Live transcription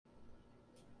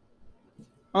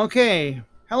Okay,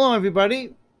 hello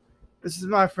everybody. This is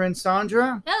my friend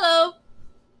Sandra, Hello.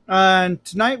 and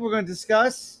tonight we're going to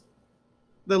discuss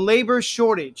the labor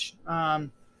shortage.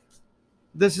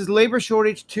 This is labor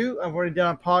shortage 2. I've already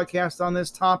done a podcast on this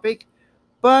topic,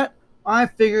 but I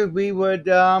figured we would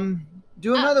do Oh,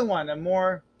 another one, a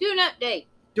more do an update.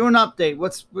 do an update.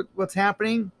 What's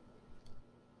happening?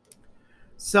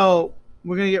 So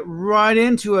we're gonna get right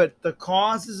into it. The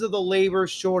causes of the labor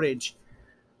shortage.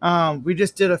 We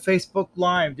just did a Facebook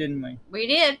Live, didn't we? We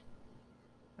did.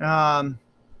 Um,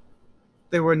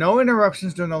 There were no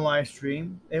interruptions during the live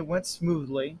stream. It went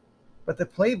smoothly, but the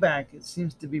playback it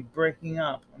seems to be breaking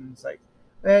up. And it's like,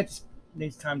 it just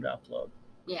needs time to upload.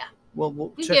 Yeah. We'll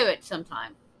We check. do it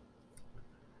sometime.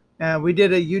 We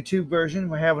did a YouTube version.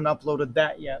 We haven't uploaded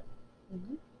that yet.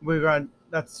 Mm-hmm. We're going.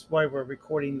 That's why we're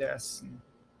recording this.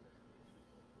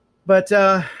 But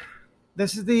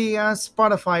this is the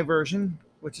Spotify version,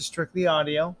 which is strictly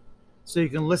audio, so you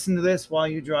can listen to this while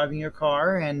you're driving your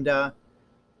car, and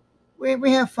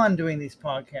we have fun doing these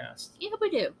podcasts. Yeah,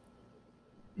 we do.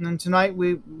 And tonight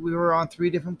we were on 3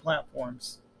 different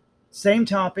platforms. Same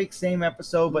topic, same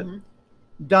episode, but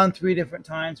done 3 different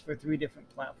times for 3 different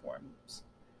platforms.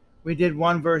 We did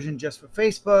one version just for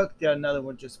Facebook, did another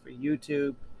one just for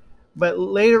YouTube. But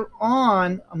later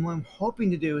on, what I'm hoping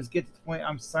to do is get to the point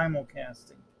I'm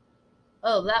simulcasting,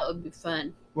 Oh, that would be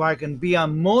fun. where I can be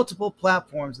on multiple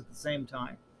platforms at the same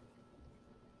time.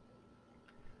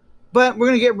 But we're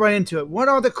going to get right into it. What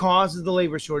are the causes of the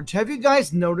labor shortage? Have you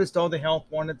guys noticed all the help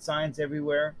wanted signs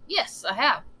everywhere? Yes, I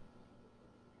have.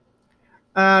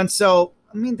 And so,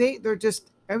 I mean, they're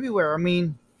just everywhere. I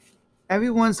mean,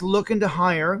 everyone's looking to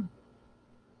hire,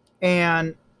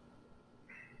 and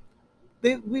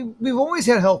we've always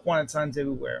had help wanted signs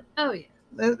everywhere. Oh, yeah.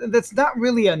 That's not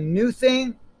really a new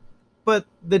thing, but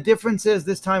the difference is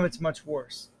this time it's much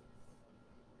worse.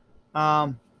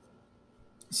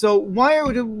 So why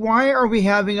are we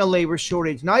having a labor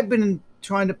shortage? And I've been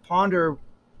trying to ponder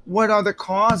what are the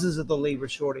causes of the labor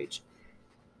shortage.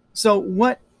 So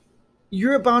what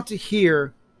you're about to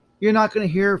hear, you're not going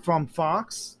to hear from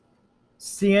Fox,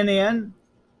 CNN,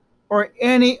 or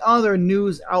any other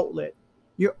news outlet.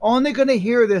 You're only going to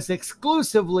hear this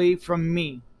exclusively from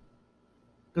me,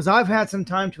 because I've had some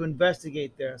time to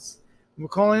investigate this. We're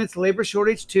calling it labor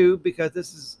shortage 2 because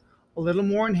this is a little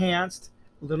more enhanced,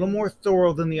 a little more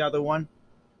thorough than the other one.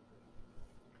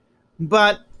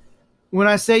 But when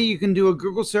I say you can do a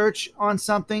Google search on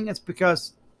something, it's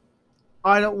because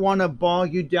I don't want to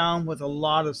bog you down with a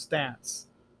lot of stats.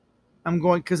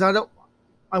 Because I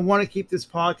want to keep this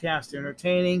podcast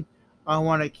entertaining. I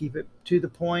want to keep it to the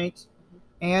point,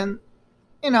 and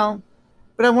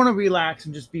but I want to relax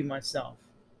and just be myself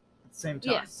at the same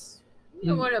time. Yes. You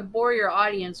don't want to bore your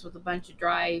audience with a bunch of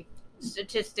dry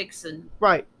statistics and.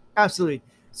 Right, absolutely.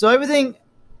 So everything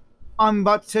I'm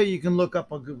about to tell you can look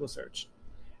up on Google search.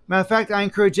 Matter of fact, I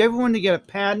encourage everyone to get a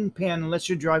pad and pen unless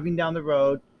you're driving down the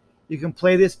road. You can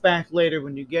play this back later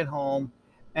when you get home,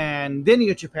 and then you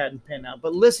get your pad and pen out.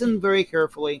 But listen very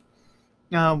carefully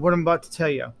what I'm about to tell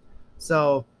you.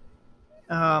 So,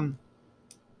 the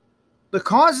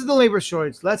cause of the labor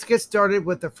shortage. Let's get started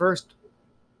with the first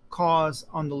cause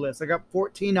on the list. I got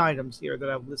 14 items here that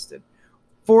I've listed.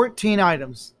 14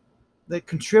 items that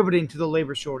contributing to the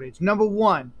labor shortage. Number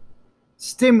 1,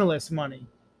 stimulus money.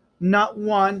 Not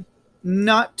 1,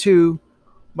 not 2,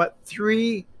 but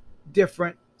 3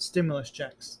 different stimulus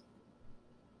checks.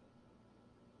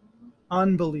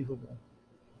 Unbelievable.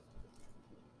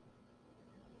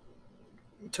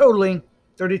 Totaling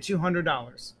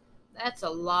 $3,200. That's a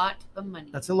lot of money.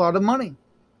 That's a lot of money.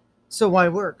 So why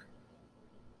work?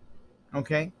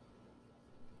 Okay.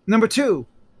 Number 2,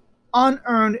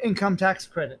 unearned income tax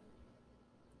credit.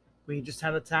 We just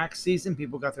had a tax season.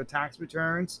 People got their tax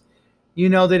returns. They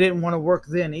didn't want to work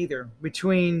then either.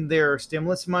 Between their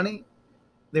stimulus money,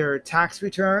 their tax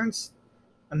returns,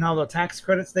 and all the tax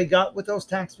credits they got with those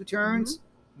tax returns,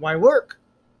 why work?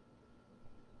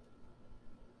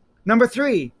 Number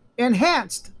 3,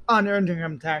 enhanced unearned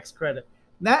income tax credit.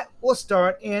 That will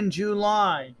start in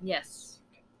July. Yes.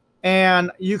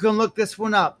 And you can look this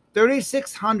one up.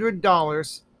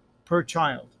 $3,600 per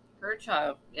child. Per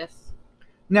child, yes.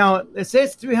 Now, it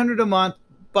says $300 a month,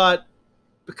 but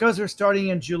because we're starting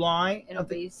in July, It'll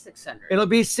be $600. It'll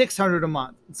be $600 a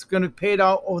month. It's going to be paid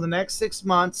out over the next 6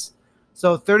 months.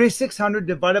 So $3,600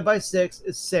 divided by 6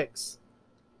 is 6.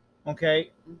 Okay?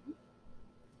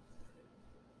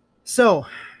 So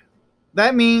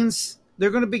that means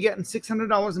they're going to be getting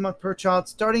 $600 a month per child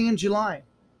starting in July.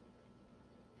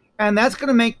 And that's going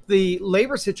to make the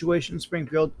labor situation in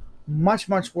Springfield much,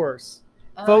 much worse.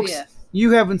 Oh, Folks, yes.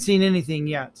 you haven't seen anything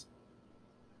yet.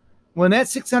 When that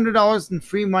 $600 in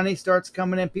free money starts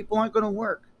coming in, people aren't going to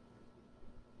work.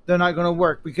 They're not going to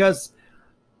work because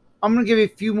I'm going to give you a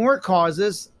few more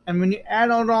causes, and when you add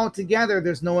it all together,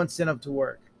 there's no incentive to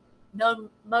work. No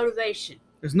motivation.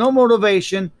 There's no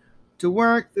motivation to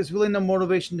work. There's really no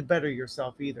motivation to better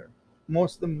yourself either.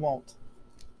 Most of them won't.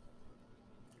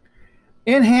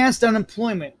 Enhanced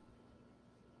unemployment.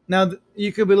 Now,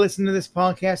 you could be listening to this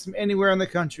podcast from anywhere in the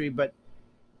country, but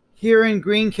here in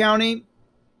Greene County,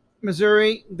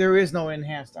 Missouri, there is no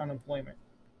enhanced unemployment.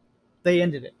 They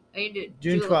ended it. They did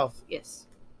June 12th. Yes.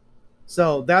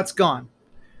 So that's gone.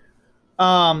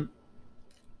 But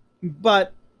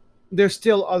there's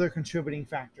still other contributing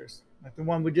factors, like the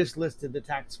one we just listed, the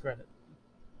tax credit.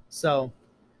 So,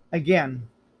 again,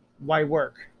 why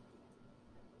work?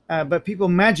 But people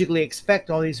magically expect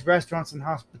all these restaurants and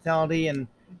hospitality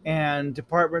and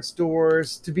department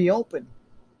stores to be open.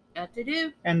 That they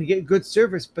do. And get good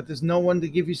service, but there's no one to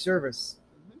give you service.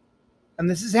 Mm-hmm. And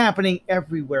this is happening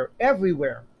everywhere.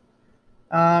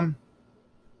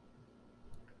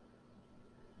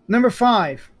 Number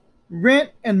 5,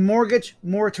 rent and mortgage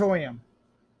moratorium.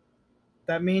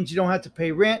 That means you don't have to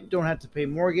pay rent, don't have to pay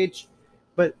mortgage.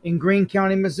 But in Greene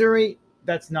County, Missouri,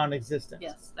 that's non-existent.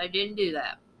 Yes, they didn't do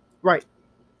that. Right.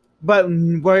 But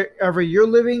wherever you're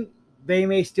living, they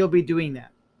may still be doing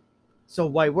that. So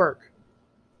why work?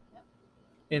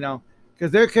 Yep.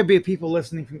 Because there could be people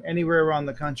listening from anywhere around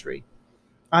the country.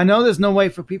 I know there's no way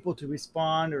for people to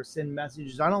respond or send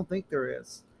messages. I don't think there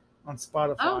is on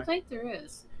Spotify. I don't think there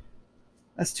is.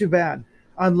 That's too bad.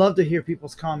 I'd love to hear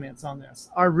people's comments on this.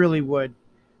 I really would.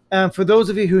 And for those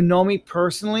of you who know me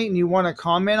personally and you want to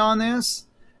comment on this,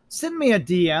 send me a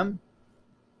DM.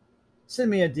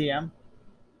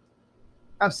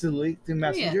 Absolutely, through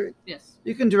Messenger. Yeah. Yes.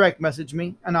 You can direct message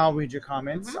me, and I'll read your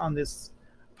comments on this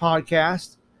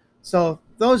podcast. So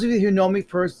those of you who know me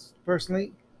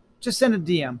personally, just send a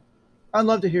DM. I'd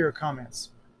love to hear your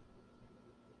comments.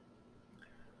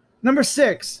 Number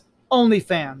 6,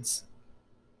 OnlyFans.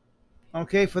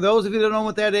 Okay, for those of you that don't know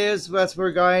what that is, that's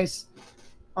where guys,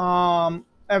 every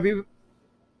kind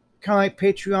of like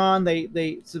Patreon,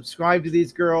 they subscribe to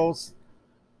these girls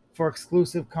for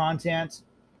exclusive content,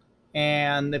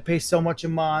 and they pay so much a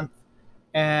month,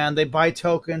 and they buy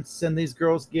tokens, send these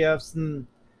girls gifts, and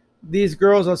these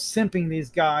girls are simping these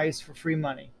guys for free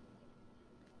money.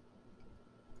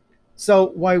 So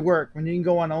why work when you can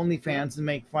go on OnlyFans and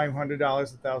make $500,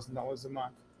 $1,000 a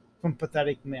month from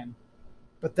pathetic men?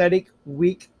 Pathetic,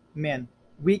 weak men.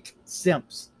 Weak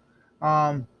simps.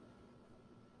 Number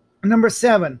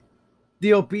 7,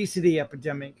 the obesity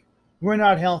epidemic. We're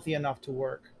not healthy enough to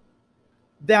work.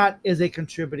 That is a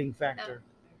contributing factor.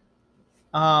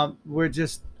 We're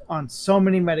just on so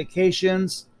many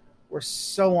medications. We're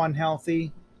so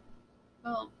unhealthy.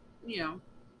 Well,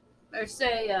 they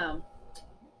say,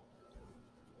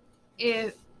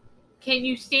 can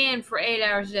you stand for 8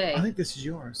 hours a day? I think this is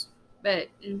yours. But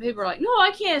people are like, no, I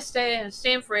can't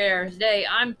stand for 8 hours a day.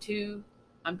 I'm too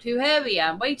heavy.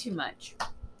 I'm way too much.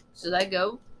 So they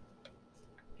go.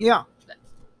 Yeah.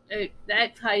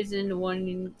 That ties into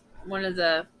one of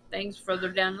the things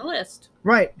further down the list.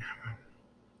 Right.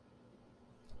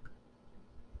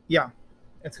 Yeah.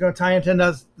 It's going to tie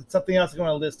into something else I'm going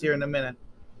to list here in a minute.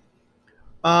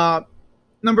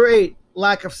 Number 8,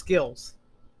 lack of skills.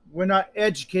 We're not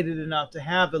educated enough to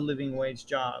have a living wage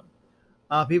job.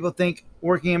 People think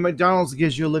working at McDonald's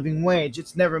gives you a living wage.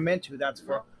 It's never meant to. That's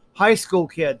for high school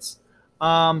kids.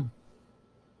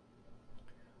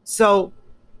 So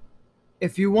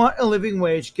if you want a living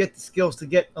wage, get the skills to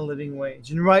get a living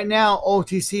wage. And right now,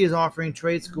 OTC is offering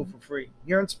trade school for free.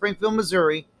 Here in Springfield,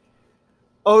 Missouri,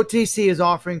 OTC is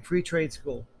offering free trade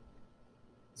school,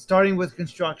 starting with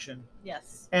construction.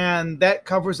 Yes. And that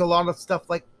covers a lot of stuff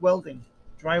like welding,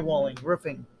 drywalling,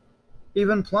 roofing,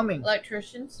 even plumbing.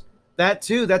 Electricians. That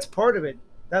too, that's part of it.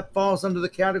 That falls under the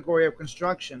category of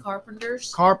construction.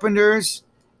 Carpenters,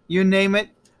 you name it.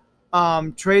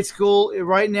 Trade school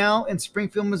right now in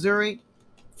Springfield, Missouri,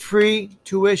 free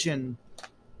tuition.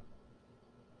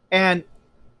 And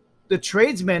the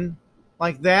tradesmen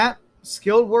like that,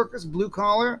 skilled workers, blue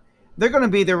collar, they're going to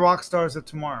be the rock stars of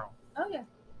tomorrow. Oh, yeah.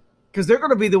 Because they're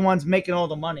going to be the ones making all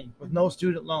the money with no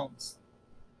student loans.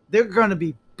 They're going to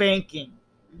be banking.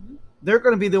 Mm-hmm. They're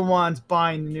going to be the ones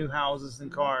buying the new houses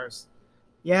and cars.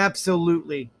 Yeah,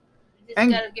 absolutely. You just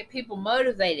got to get people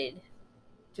motivated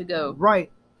to go.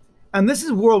 Right. And this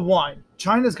is worldwide.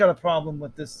 China's got a problem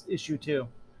with this issue too,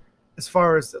 as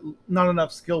far as not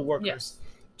enough skilled workers. Yes.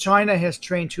 China has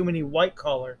trained too many white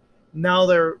collar. Now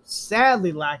they're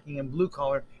sadly lacking in blue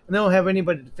collar, and they don't have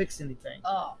anybody to fix anything.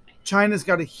 Oh, man. China's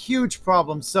got a huge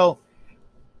problem. So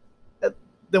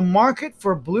the market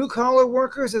for blue collar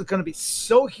workers is going to be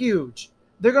so huge.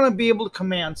 They're going to be able to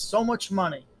command so much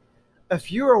money.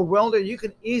 If you're a welder, you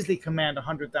can easily command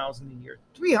 $100,000 a year,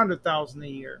 $300,000 a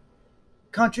year.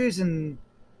 Countries and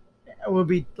will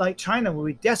be like China will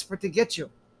be desperate to get you,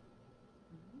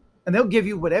 and they'll give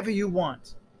you whatever you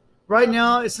want. Right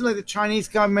now, it seems like the Chinese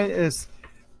government is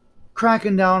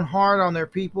cracking down hard on their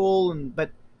people, but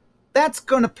that's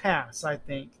going to pass, I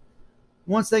think,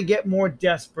 once they get more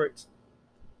desperate.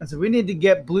 And so we need to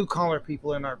get blue collar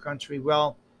people in our country.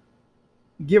 Well,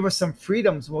 give us some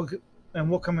freedoms, and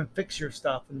we'll come and fix your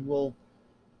stuff, and we'll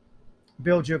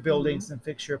build your buildings and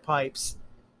fix your pipes.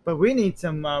 But we need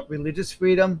some religious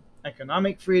freedom,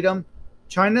 economic freedom.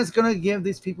 China's going to give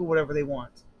these people whatever they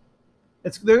want.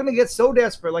 They're going to get so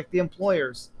desperate, like the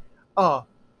employers.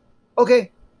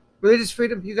 Okay, religious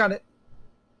freedom, you got it.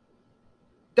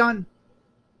 Done.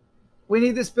 We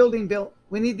need this building built.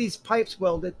 We need these pipes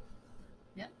welded.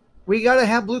 Yeah. We got to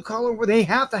have blue collar. They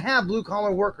have to have blue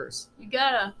collar workers. You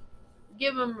got to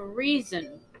give them a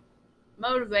reason.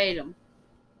 Motivate them.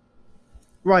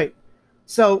 Right.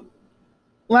 So,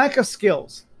 lack of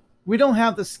skills. We don't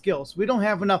have the skills. We don't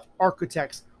have enough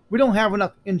architects. We don't have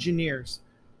enough engineers,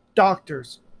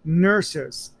 doctors,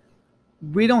 nurses.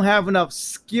 We don't have enough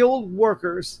skilled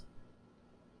workers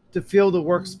to fill the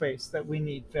workspace that we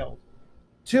need filled.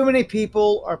 Too many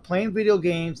people are playing video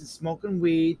games and smoking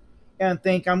weed and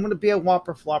think I'm going to be a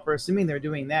whopper flopper, assuming they're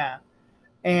doing that,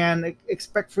 and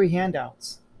expect free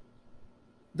handouts.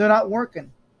 They're not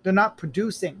working. They're not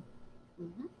producing.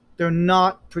 They're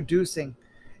not producing.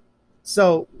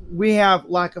 So we have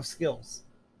lack of skills.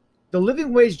 The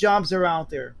living wage jobs are out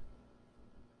there.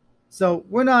 So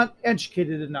we're not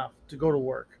educated enough to go to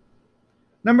work.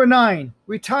 Number 9,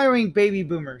 retiring baby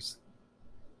boomers.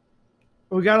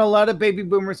 We got a lot of baby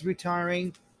boomers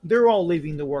retiring. They're all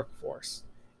leaving the workforce.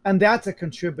 And that's a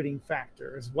contributing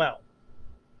factor as well.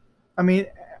 I mean,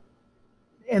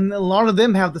 and a lot of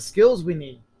them have the skills we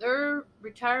need. They're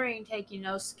retiring, taking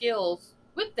those skills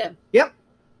with them. Yep.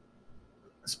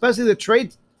 Especially the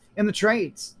trades. And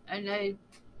they've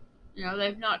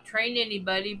not trained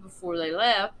anybody before they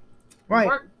left. Right.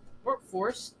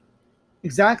 Workforce.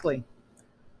 Exactly.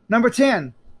 Number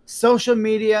 10, social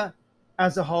media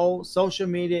as a whole, social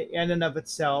media in and of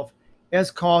itself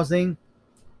is causing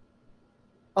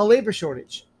a labor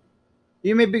shortage.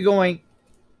 You may be going,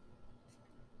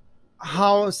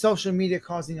 how is social media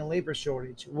causing a labor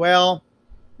shortage? Well,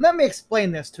 let me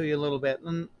explain this to you a little bit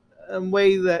in a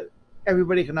way that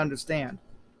everybody can understand.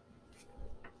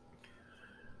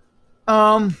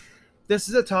 This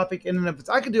is a topic in and of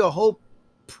itself. I could do a whole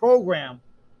program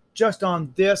just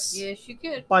on this. Yes, you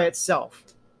could. By itself.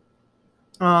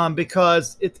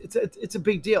 Because it's a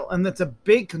big deal, and it's a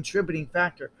big contributing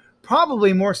factor,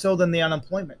 probably more so than the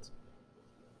unemployment.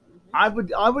 I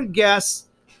would guess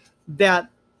that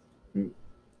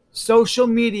social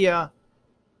media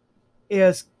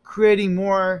is creating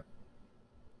more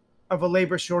of a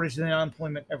labor shortage than the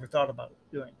unemployment ever thought about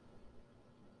doing.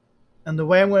 And the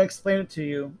way I'm going to explain it to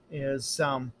you is,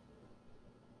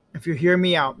 if you hear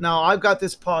me out. Now, I've got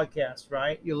this podcast,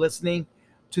 right? You're listening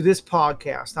to this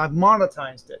podcast. I've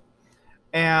monetized it.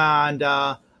 And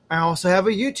I also have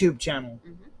a YouTube channel.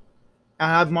 And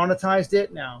I've monetized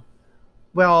it now.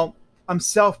 Well, I'm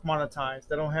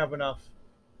self-monetized. I don't have enough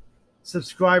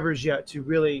subscribers yet to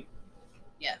really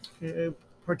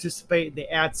participate in the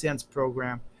AdSense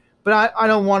program. But I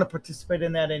don't want to participate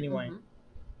in that anyway.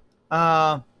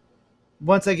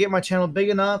 Once I get my channel big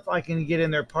enough, I can get in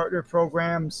their partner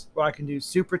programs where I can do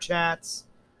super chats,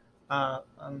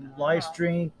 live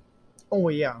stream. Oh,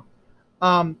 yeah.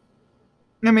 Let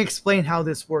me explain how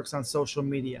this works on social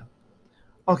media.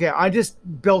 Okay, I just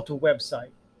built a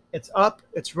website. It's up.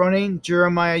 It's running.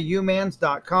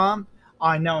 JeremiahUmans.com.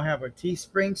 I now have a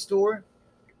Teespring store.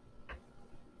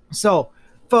 So,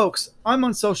 folks, I'm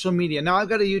on social media. Now I've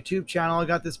got a YouTube channel. I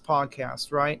got this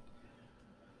podcast, right?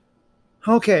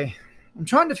 Okay. I'm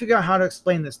trying to figure out how to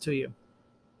explain this to you.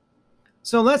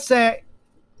 So let's say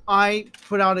I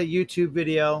put out a YouTube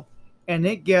video and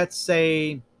it gets,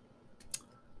 say,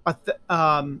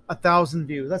 1,000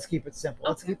 views. Let's keep it simple.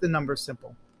 Let's keep the numbers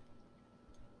simple.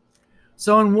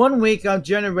 So in 1 week, I've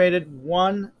generated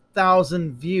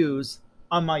 1,000 views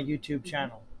on my YouTube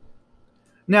channel.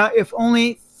 Now, if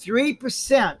only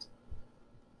 3%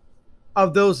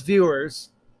 of those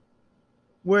viewers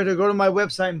were to go to my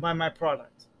website and buy my product,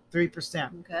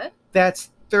 3%. Okay. That's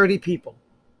 30 people.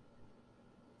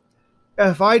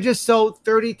 If I just sold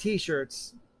 30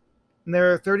 t-shirts, and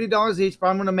they're $30 each, but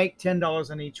I'm going to make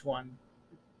 $10 on each one.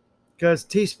 Because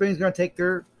Teespring's going to take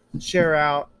their share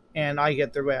out, and I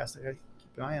get the rest. I gotta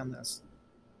keep an eye on this.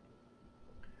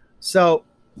 So,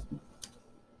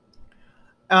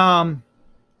 so I'm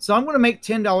going to make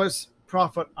 $10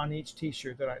 profit on each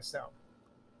T-shirt that I sell.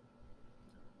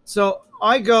 So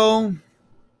I go,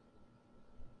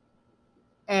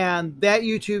 and that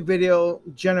YouTube video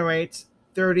generates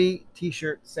 30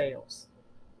 T-shirt sales.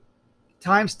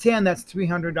 Times 10, that's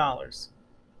 $300.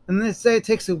 And let's say it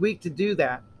takes a week to do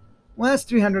that. Well, that's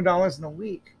 $300 in a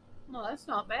week. Well, that's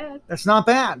not bad. That's not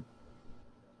bad.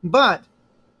 But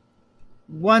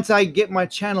once I get my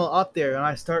channel up there and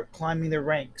I start climbing the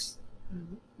ranks,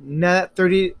 that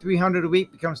 300 a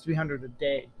week becomes 300 a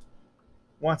day.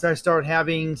 Once I start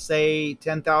having, say,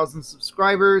 10,000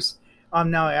 subscribers,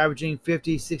 I'm now averaging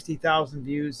 50, 60,000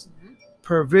 views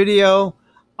per video.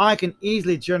 I can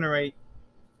easily generate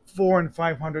 $400 and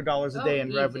 $500 a day in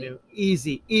easy. revenue.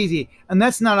 Easy. And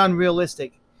that's not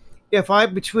unrealistic. If I,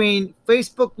 between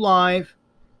Facebook Live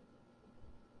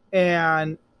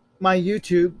and my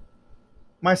YouTube,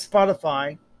 my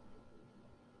Spotify,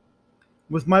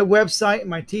 with my website and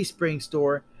my Teespring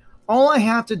store, all I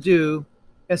have to do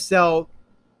is sell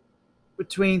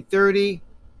between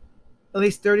at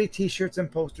least 30 T-shirts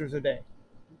and posters a day.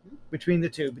 Between the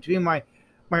two, between my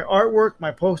artwork,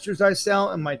 my posters I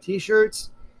sell, and my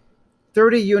T-shirts,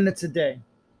 30 units a day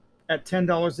at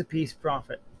 $10 a piece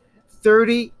profit.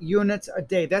 30 units a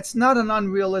day. That's not an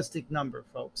unrealistic number,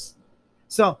 folks.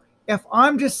 So if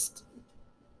I'm just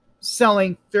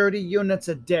selling 30 units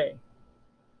a day,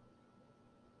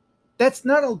 that's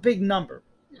not a big number.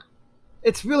 No.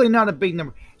 It's really not a big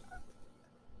number.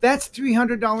 That's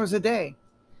 $300 a day.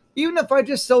 Even if I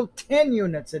just sold 10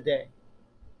 units a day,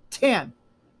 10,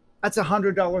 that's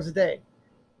 $100 a day.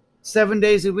 7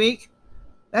 days a week,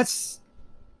 that's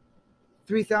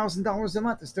 $3,000 a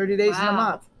month. It's 30 days in a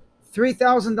month.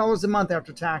 $3,000 a month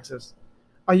after taxes.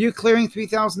 Are you clearing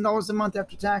 $3,000 a month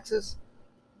after taxes?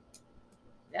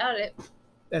 Got it.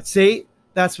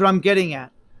 That's what I'm getting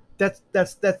at. That's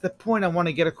the point I want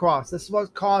to get across. This is what's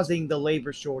causing the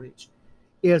labor shortage,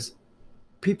 is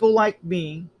people like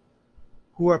me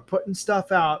who are putting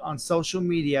stuff out on social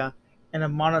media and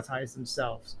have monetized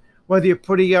themselves. Whether you're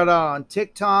putting it out on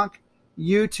TikTok,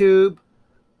 YouTube,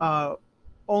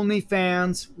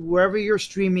 OnlyFans, wherever you're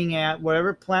streaming at,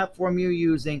 whatever platform you're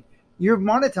using, you're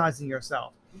monetizing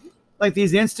yourself. Like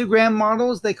these Instagram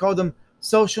models, they call them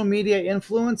social media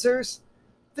influencers.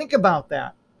 Think about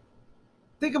that.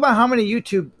 Think about how many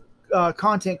YouTube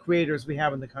content creators we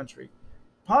have in the country.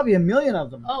 Probably 1 million of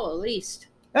them. Oh, at least.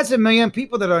 That's 1 million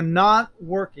people that are not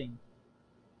working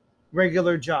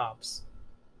regular jobs.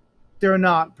 They're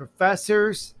not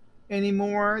professors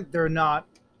anymore. They're not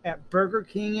at Burger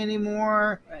King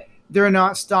anymore. Right. They're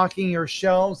not stocking your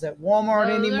shelves at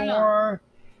Walmart anymore.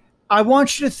 I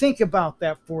want you to think about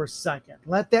that for a second.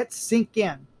 Let that sink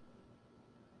in,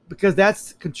 because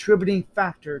that's a contributing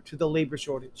factor to the labor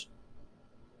shortage.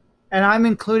 And I'm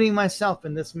including myself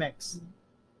in this mix.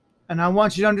 And I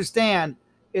want you to understand,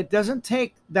 it doesn't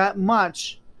take that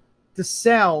much to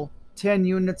sell 10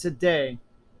 units a day.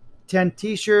 10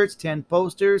 T-shirts, 10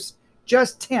 posters,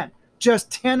 just 10.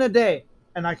 Just 10 a day,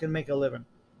 and I can make a living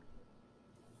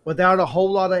without a whole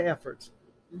lot of effort.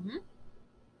 Mm-hmm.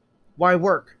 Why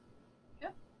work? Yeah,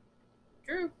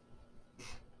 true.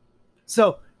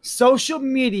 So social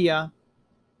media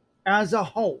as a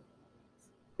whole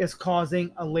is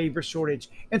causing a labor shortage.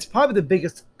 It's probably the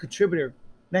biggest contributor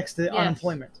next to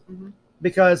unemployment. Mm-hmm.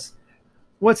 Because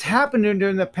what's happened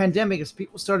during the pandemic is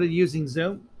people started using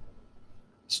Zoom,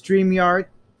 StreamYard,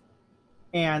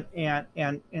 and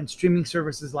streaming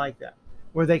services like that,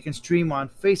 where they can stream on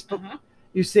Facebook.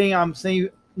 Mm-hmm. I'm seeing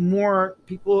more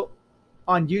people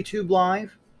on YouTube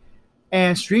Live,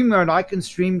 and StreamYard. I can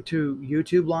stream to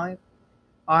YouTube Live.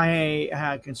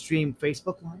 I can stream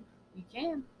Facebook Live. You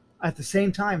can. At the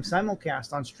same time,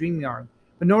 simulcast on StreamYard.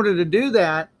 But in order to do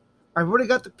that, I've already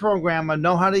got the program. I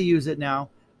know how to use it now,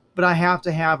 but I have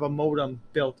to have a modem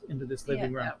built into this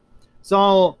living room. Yeah.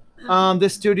 So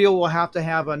this studio will have to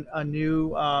have a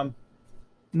new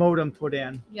modem put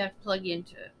in. You have to plug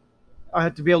into it. I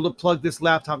have to be able to plug this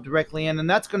laptop directly in, and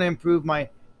that's going to improve my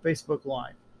Facebook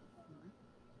Live.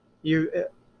 We're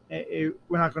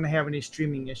not going to have any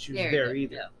streaming issues there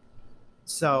either. Yeah.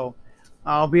 So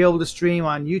I'll be able to stream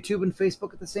on YouTube and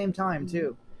Facebook at the same time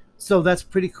too. So that's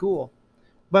pretty cool.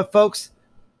 But folks,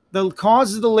 the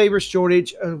cause of the labor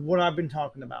shortage is what I've been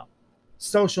talking about.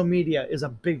 Social media is a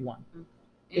big one.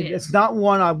 It's not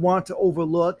one I want to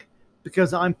overlook,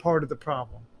 because I'm part of the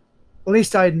problem. At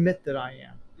least I admit that I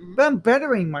am. Mm-hmm. But I'm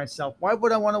bettering myself. Why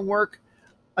would I want to work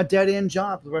a dead-end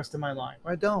job the rest of my life?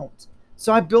 I don't.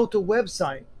 So I built a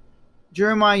website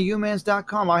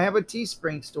JeremiahHumans.com. I have a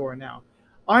Teespring store now.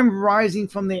 I'm rising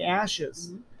from the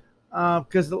ashes.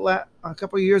 Because a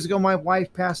couple of years ago, my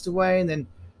wife passed away, and then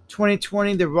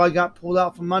 2020, the rug got pulled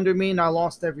out from under me, and I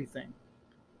lost everything.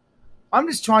 I'm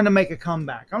just trying to make a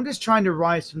comeback. I'm just trying to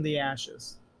rise from the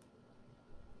ashes.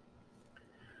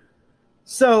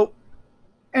 So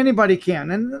anybody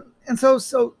can. And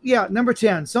so yeah, number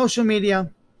 10, social media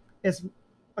is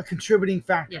a contributing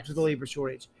factor to the labor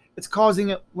shortage. It's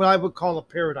causing what I would call a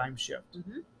paradigm shift.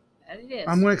 That it is.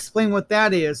 I'm going to explain what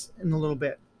that is in a little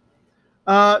bit.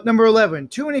 Number 11,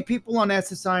 too many people on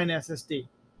SSI and SSD.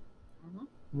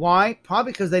 Why?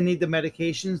 Probably because they need the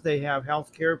medications. They have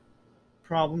health care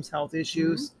problems, health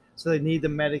issues. So they need the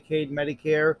Medicaid,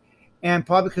 Medicare, and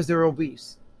probably because they're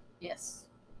obese. Yes.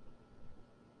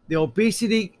 The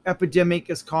obesity epidemic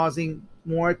is causing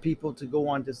more people to go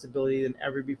on disability than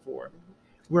ever before.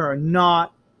 We're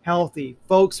not healthy.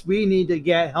 Folks, we need to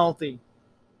get healthy.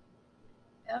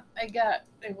 Yep, I got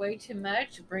way too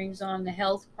much. It brings on the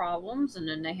health problems, and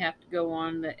then they have to go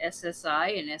on the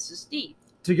SSI and SSD.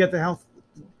 To get the health,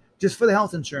 just for the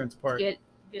health insurance part. Get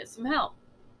some help.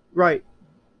 Right.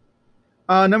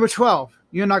 Number 12,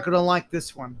 you're not going to like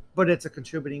this one, but it's a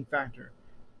contributing factor.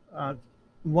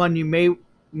 One you may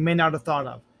not have thought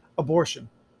of, abortion.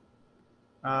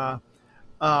 That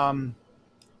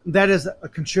is a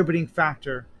contributing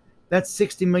factor. That's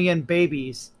 60 million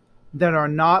babies that are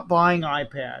not buying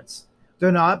iPads.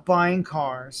 They're not buying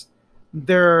cars.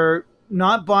 They're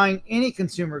not buying any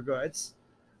consumer goods.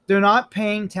 They're not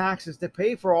paying taxes to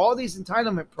pay for all these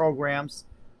entitlement programs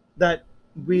that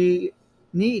we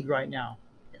need right now.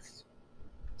 Yes.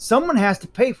 Someone has to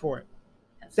pay for it.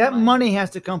 That's That right. money has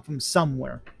to come from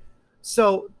somewhere.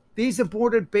 So these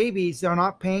aborted babies are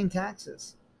not paying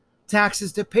taxes.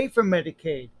 Taxes to pay for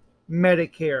Medicaid,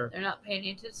 Medicare. They're not paying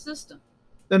into the system.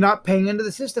 They're not paying into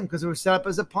the system because we're set up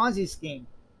as a Ponzi scheme.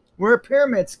 We're a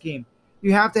pyramid scheme.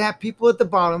 You have to have people at the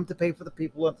bottom to pay for the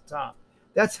people at the top.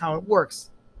 That's how it works.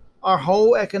 Our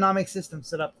whole economic system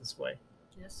set up this way.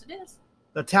 Yes, it is.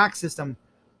 The tax system,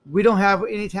 we don't have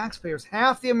any taxpayers.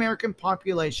 Half the American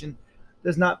population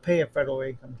does not pay a federal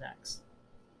income tax.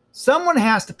 Someone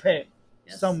has to pay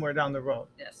somewhere down the road.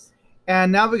 Yes.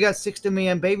 And now we got 60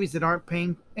 million babies that aren't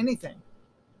paying anything.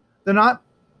 They're not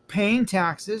paying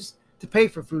taxes to pay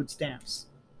for food stamps,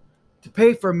 to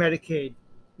pay for Medicaid,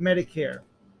 Medicare,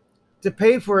 to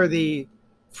pay for the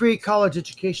free college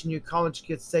education you college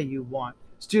kids say you want.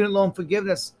 Student loan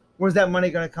forgiveness, where's that money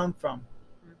going to come from?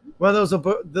 Well,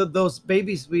 those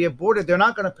babies we aborted, they're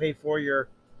not going to pay for your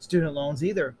student loans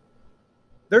either.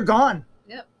 They're gone.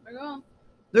 Yep, they're gone.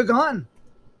 They're gone.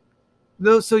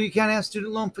 So you can't have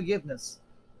student loan forgiveness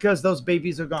because those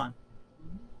babies are gone.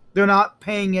 They're not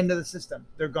paying into the system.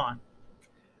 They're gone.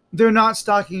 They're not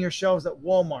stocking your shelves at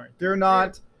Walmart. They're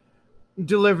not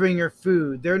delivering your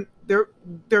food. They're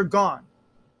gone.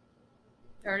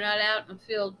 They're not out in the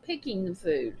field picking the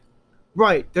food.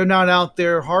 Right. They're not out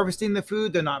there harvesting the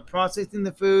food. They're not processing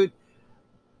the food.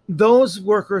 Those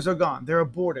workers are gone. They're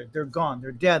aborted. They're gone.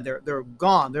 They're dead. They're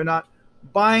gone. They're not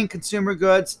buying consumer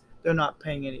goods. They're not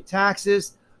paying any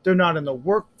taxes. They're not in the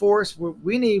workforce.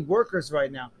 We need workers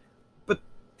right now. But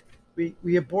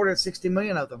we aborted 60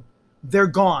 million of them. They're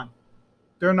gone.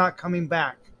 They're not coming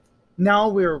back. Now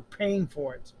we're paying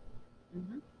for it.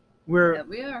 Mm-hmm.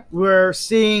 We are. We're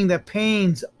seeing the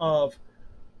pains of.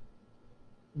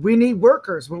 We need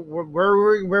workers. Where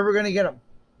are we going to get them?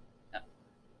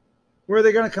 Where are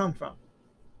they going to come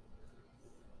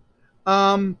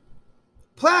from?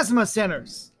 Plasma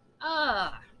centers.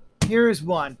 Here's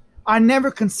one. I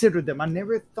never considered them. I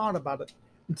never thought about it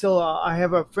until I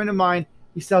have a friend of mine.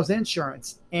 He sells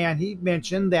insurance, and he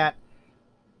mentioned that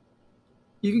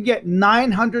you can get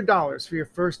 $900 for your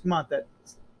first month at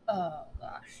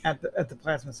the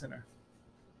plasma center.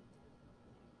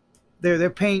 They're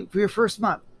paying for your first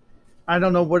month. I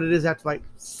don't know what it is after like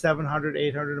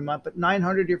 $700, $800 a month, but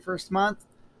 $900 your first month.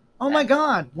 Oh my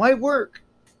God, why work?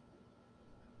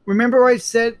 Remember I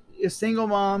said a single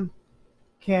mom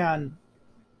can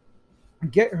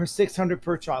get her $600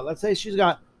 per child. Let's say she's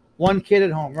got one kid at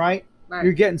home, right?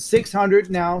 You're getting $600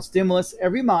 now, stimulus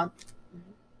every month.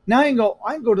 Now I can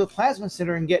go to the plasma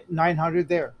center and get $900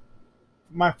 there.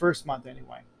 My first month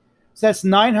anyway. So that's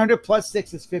 $900 plus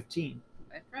 6 is $15.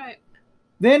 That's right.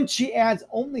 Then she adds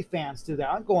OnlyFans to that.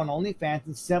 I'll go on OnlyFans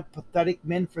and send pathetic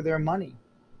men for their money.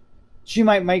 She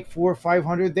might make $400 or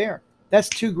 $500 there. That's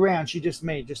 $2,000 she just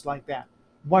made, just like that.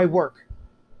 Why work?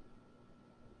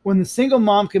 When the single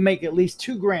mom can make at least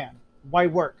 $2,000, why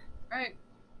work? Right.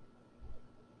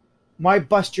 Why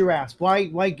bust your ass? Why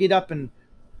get up and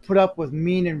put up with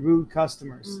mean and rude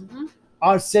customers? Mm-hmm.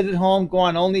 I'll sit at home, go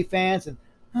on OnlyFans,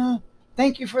 and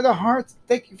thank you for the hearts,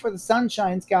 thank you for the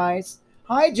sunshines, guys.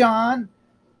 Hi, John.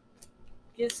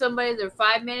 Give somebody their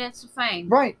 5 minutes of fame.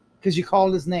 Right, because you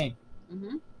called his name.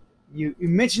 Mm-hmm. You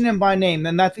mention him by name,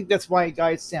 and I think that's why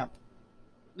guys simp.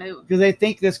 No. Because they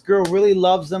think this girl really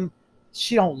loves them.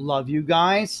 She don't love you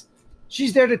guys.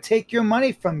 She's there to take your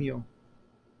money from you.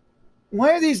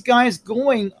 Why are these guys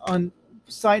going on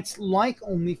sites like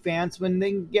OnlyFans when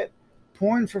they can get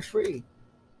porn for free?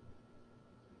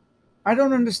 I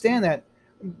don't understand that.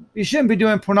 You shouldn't be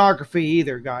doing pornography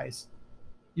either, guys.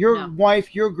 Your No.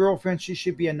 wife, your girlfriend, she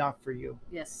should be enough for you.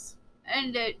 Yes.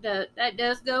 And that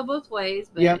does go both ways,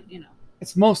 but Yeah. you know.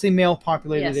 It's mostly male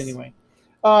populated Yes. anyway.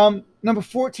 Number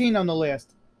 14 on the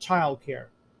list, childcare.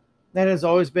 That has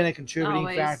always been a contributing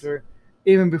Always. factor,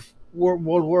 even before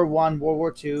World War I, World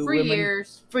War II. For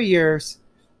years. For years.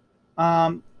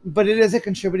 But it is a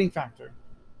contributing factor.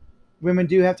 Women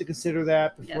do have to consider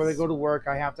that before Yes. they go to work.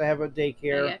 I have to have a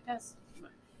daycare. Yeah, that's,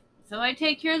 somebody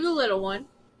take care of the little one.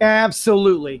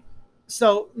 Absolutely.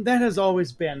 So that has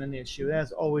always been an issue. That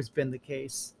has always been the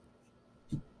case.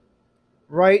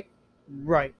 Right?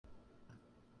 Right.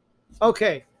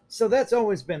 Okay. So that's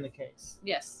always been the case.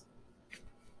 Yes.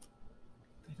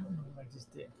 I don't know what I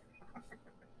just did.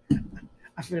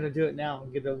 I'm going to do it now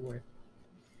and get it over with.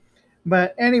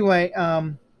 But anyway,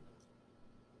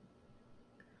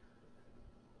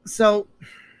 so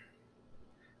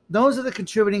those are the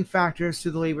contributing factors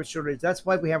to the labor shortage. That's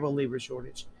why we have a labor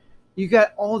shortage. You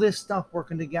got all this stuff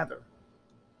working together.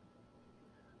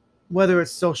 Whether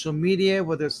it's social media,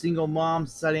 whether it's single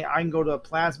moms deciding I can go to a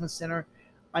plasma center,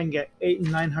 I can get $800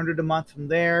 and $900 a month from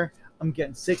there. I'm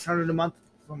getting $600 a month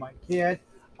for my kid.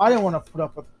 I don't want to put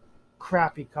up with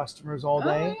crappy customers all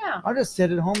day. Oh, yeah. I'll just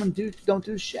sit at home and don't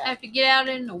do shit. Have to get out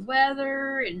in the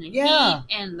weather and the Yeah.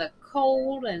 heat and the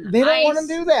cold and They don't ice. want to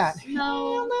do that. No.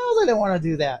 Hell no, they don't want to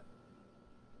do that.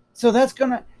 So that's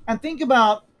gonna, and think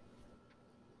about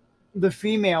the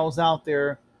females out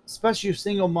there, especially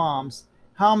single moms.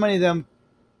 How many of them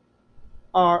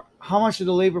are? How much of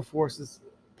the labor force is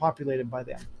populated by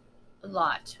them? A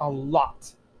lot. A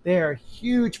lot. They are a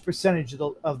huge percentage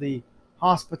of the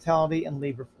hospitality and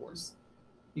labor force.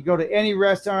 You go to any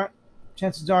restaurant,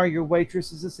 chances are your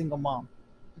waitress is a single mom.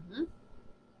 Hmm.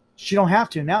 She don't have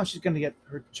to. Now she's going to get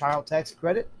her child tax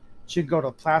credit. She can go to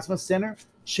a plasma center.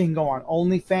 She can go on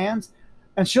OnlyFans,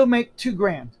 and she'll make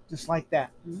 $2,000 just like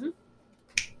that. Hmm.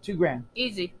 $2,000,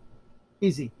 Easy.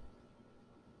 easy.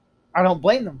 I don't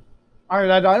blame them. I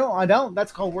don't.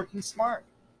 That's called working smart.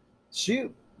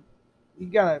 Shoot, you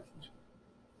gotta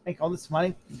make all this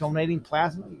money donating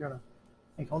plasma. You gotta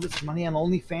make all this money on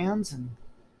OnlyFans and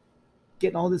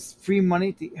getting all this free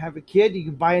money to have a kid. You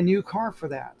can buy a new car for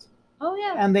that. Oh,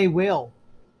 yeah. And they will.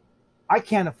 I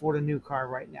can't afford a new car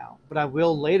right now, but I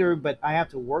will later. But I have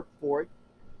to work for it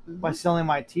by selling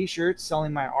my T-shirts,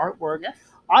 selling my artwork. Yes.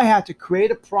 I have to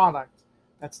create a product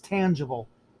that's tangible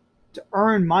to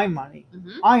earn my money. Hmm.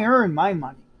 I earn my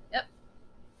money.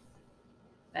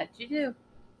 That you do.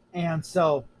 And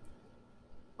so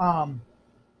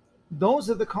those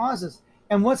are the causes.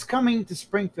 And what's coming to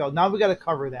Springfield? Now we got to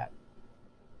cover that.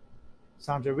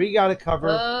 Sandra, we got to cover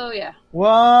Oh, yeah.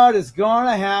 what is going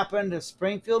to happen to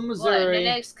Springfield, What, in Missouri. the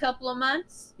next couple of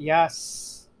months?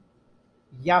 Yes.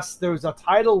 Yes, there's a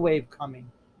tidal wave coming.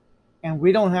 And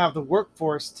we don't have the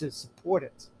workforce to support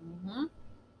it. Hmm.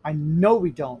 I know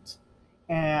we don't.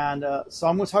 And so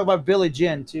I'm going to talk about Village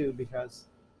Inn too, because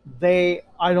I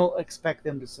don't expect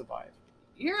them to survive.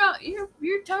 You're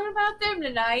talking about them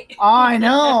tonight. I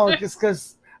know, just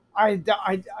because I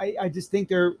just think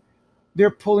they're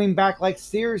pulling back like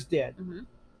Sears did. Hmm.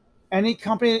 Any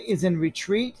company that is in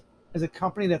retreat is a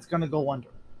company that's going to go under.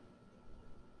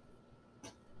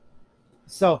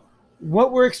 So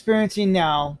what we're experiencing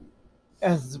now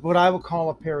is what I would call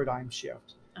a paradigm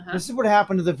shift. Uh-huh. This is what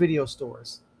happened to the video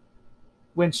stores.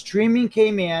 When streaming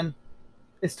came in,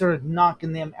 it started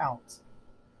knocking them out.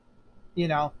 You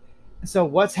know? So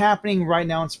what's happening right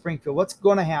now in Springfield? What's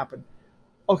going to happen?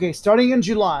 Okay, starting in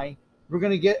July, we're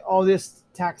going to get all this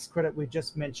tax credit we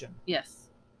just mentioned. Yes.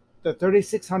 The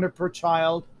 $3,600 per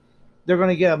child. They're going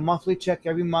to get a monthly check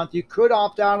every month. You could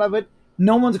opt out of it.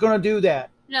 No one's going to do that.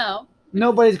 No.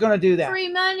 Nobody's going to do that. Free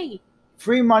money.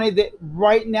 Free money, that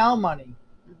right now money.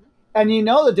 Mhm. And you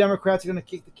know the Democrats are going to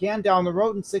kick the can down the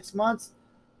road in 6 months.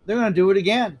 They're going to do it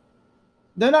again.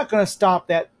 They're not going to stop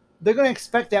that. They're going to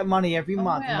expect that money every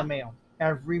month in yeah. the mail.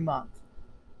 Every month.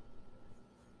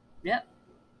 Yep.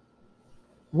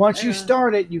 Once you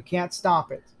start it, you can't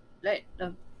stop it.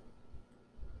 The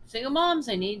single moms,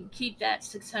 they need to keep that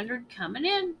 600 coming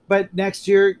in. But next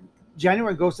year,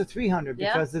 January goes to 300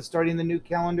 Yeah. because they're starting the new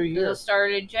calendar year. It'll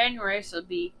start in January, so it'll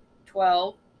be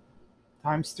 12.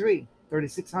 Times 3,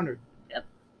 3,600. Yep.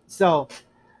 So,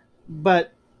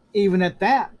 but even at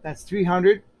that, that's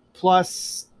 300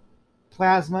 plus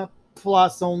plasma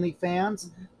plus OnlyFans.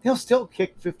 They'll still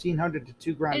kick 1,500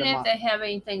 to $2,000 And a if month. they have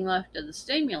anything left of the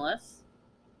stimulus,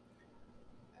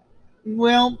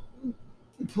 Well,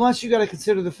 plus you got to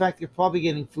consider the fact they're probably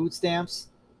getting food stamps.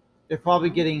 They're probably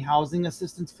getting housing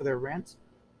assistance for their rent.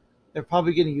 They're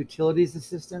probably getting utilities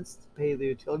assistance to pay the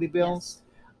utility bills.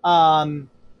 And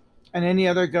any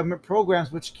other government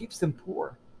programs, which keeps them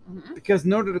poor. Mhm. Because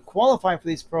in order to qualify for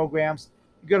these programs,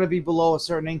 you're going to be below a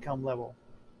certain income level.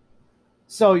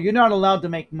 So you're not allowed to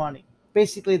make money.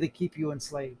 Basically, they keep you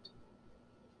enslaved.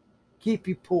 Keep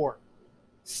you poor.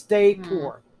 Stay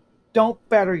poor. Don't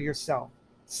better yourself.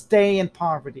 Stay in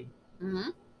poverty.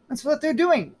 Mhm. That's what they're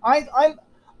doing. I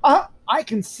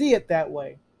can see it that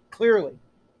way, clearly.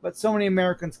 But so many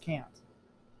Americans can't.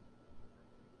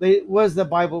 Was the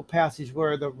Bible passage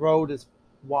where the road is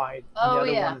wide and the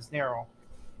other one is narrow.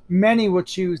 Many will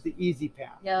choose the easy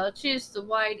path. Yeah, they'll choose the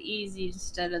wide, easy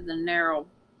instead of the narrow,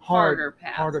 harder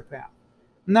path. Harder path.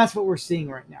 And that's what we're seeing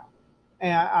right now.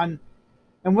 And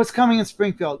what's coming in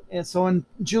Springfield? And so in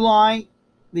July,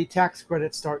 the tax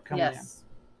credits start coming in.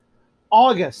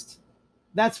 August,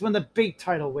 that's when the big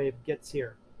tidal wave gets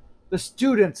here. The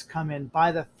students come in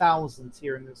by the thousands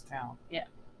here in this town. Yeah.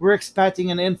 We're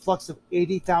expecting an influx of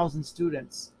 80,000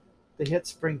 students to hit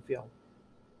Springfield.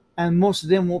 And most of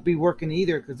them won't be working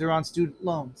either because they're on student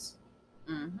loans.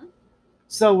 Mm-hmm.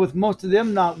 So with most of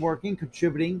them not working,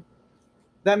 contributing,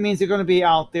 that means they're going to be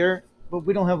out there, but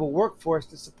we don't have a workforce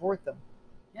to support them.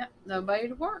 Yep, nobody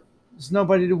to work. There's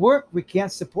nobody to work. We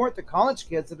can't support the college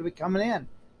kids that will be coming in.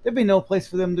 There'd be no place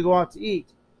for them to go out to eat,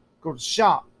 go to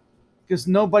shop. There's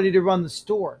nobody to run the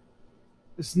store.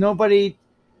 There's nobody,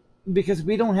 because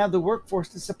we don't have the workforce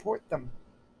to support them.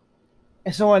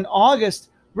 And so in August,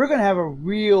 we're going to have a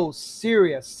real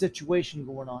serious situation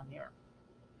going on here.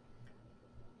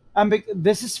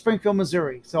 This is Springfield,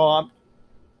 Missouri. So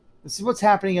this is what's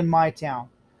happening in my town.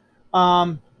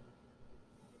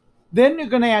 Then you're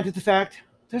going to add to the fact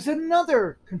there's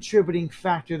another contributing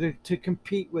factor to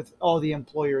compete with all the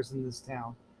employers in this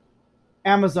town.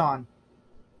 Amazon.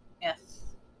 Yes.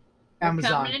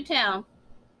 Amazon. Coming to town.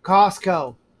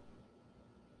 Costco.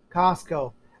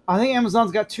 I think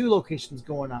Amazon's got 2 locations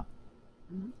going up.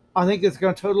 Mm-hmm. I think it's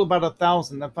going to total about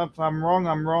 1,000. If I'm wrong,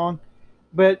 I'm wrong.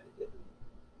 But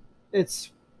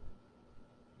it's,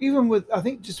 even with, I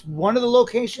think, just one of the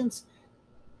locations,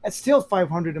 it's still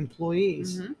 500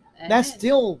 employees. Mm-hmm. That's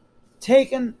still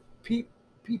taking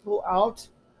people out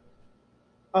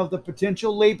of the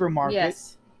potential labor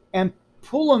market and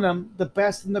pulling them, the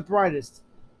best and the brightest.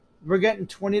 We're getting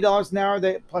 $20 an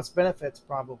hour plus benefits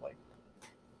probably.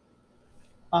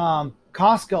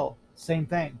 Costco, same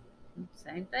thing.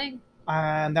 Same thing.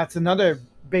 And that's another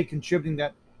big contributing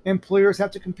that employers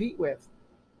have to compete with.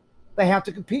 They have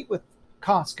to compete with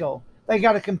Costco. They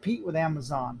got to compete with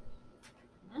Amazon.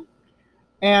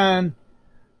 Mm-hmm.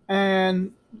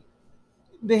 And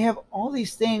they have all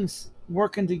these things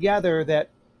working together that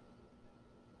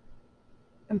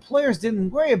employers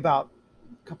didn't worry about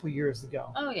a couple of years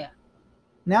ago. Oh, yeah.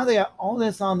 Now they got all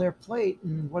this on their plate,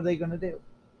 and what are they going to do?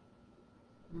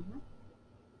 Mm-hmm.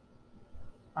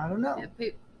 I don't know. Yeah,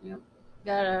 people,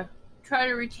 gotta try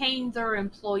to retain their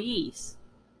employees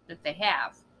that they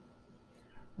have.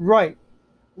 Right.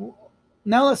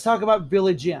 Now let's talk about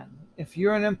Village Inn. If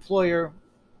you're an employer,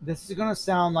 this is going to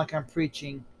sound like I'm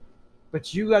preaching,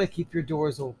 but you got to keep your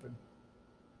doors open,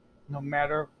 no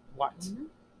matter what. Mm-hmm.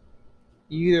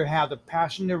 You either have the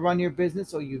passion to run your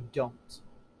business or you don't.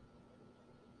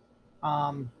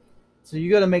 So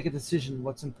you got to make a decision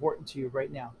what's important to you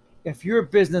right now. If you're a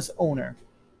business owner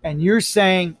and you're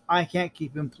saying, I can't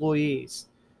keep employees,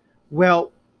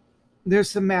 well, there's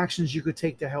some actions you could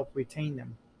take to help retain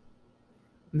them.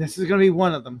 And this is going to be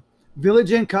one of them.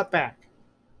 Village Inn cut back.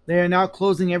 They are now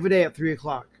closing every day at 3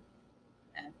 o'clock.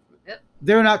 Yep.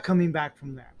 They're not coming back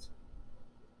from that.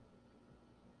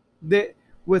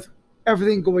 With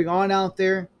everything going on out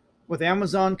there, with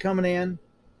Amazon coming in,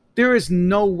 there is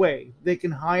no way they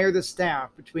can hire the staff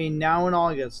between now and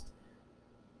August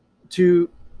to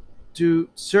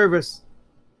service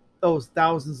those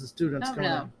thousands of students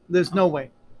coming in. There's no way.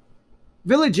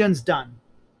 Village Inn's done.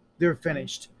 They're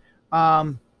finished.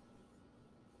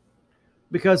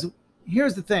 Because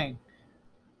here's the thing.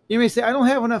 You may say, I don't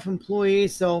have enough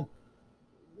employees, so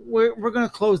we're going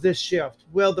to close this shift.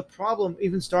 Well, the problem,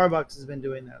 even Starbucks has been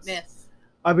doing this. Yes.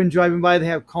 I've been driving by, they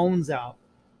have cones out.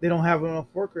 They don't have enough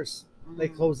workers. Mm-hmm. They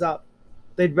close up.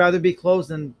 They'd rather be closed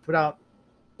than put out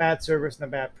bad service and a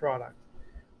bad product.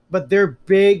 But they're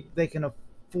big. They can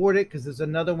afford it because there's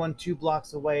another one 2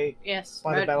 blocks away Yes.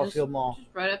 by the Battlefield Mall. Just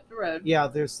right up the road. Yeah,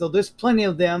 there's plenty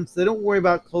of them, so they don't worry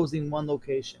about closing one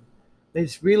location. They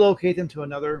just relocate them to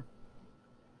another.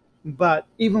 But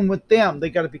even with them, they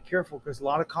got to be careful because a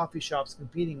lot of coffee shops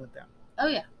competing with them. Oh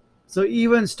yeah. So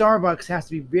even Starbucks has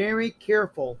to be very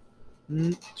careful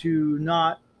to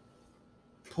not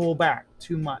pull back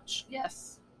too much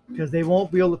Yes. because they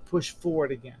won't be able to push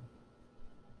forward again.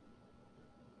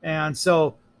 And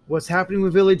so what's happening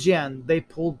with Village Inn, they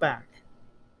pulled back.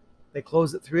 They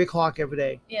close at 3 o'clock every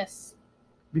day. Yes.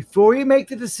 Before you make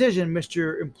the decision,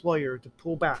 Mr. Employer, to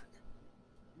pull back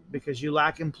because you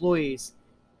lack employees,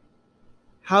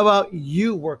 how about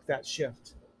you work that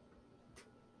shift?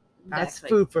 That's Exactly.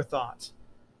 food for thought.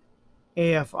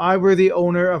 If I were the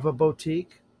owner of a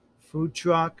boutique, food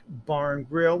truck, bar and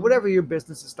grill, whatever your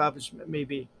business establishment may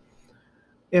be,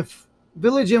 if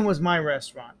Village Inn was my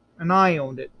restaurant and I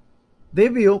owned it,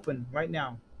 they'd be open right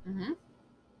now. Mm-hmm.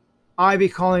 I'd be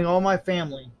calling all my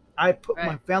family. I put my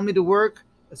Right. family to work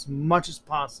as much as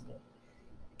possible.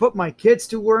 Put my kids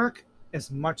to work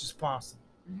as much as possible.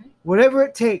 Mm-hmm. Whatever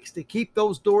it takes to keep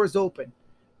those doors open.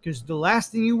 Because the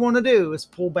last thing you want to do is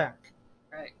pull back.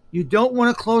 Right. You don't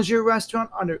want to close your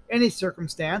restaurant under any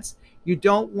circumstance. You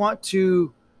don't want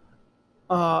to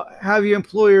have your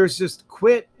employers just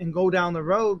quit and go down the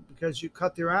road because you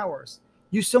cut their hours.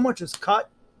 You so much as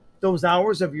cut those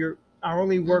hours of your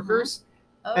hourly workers,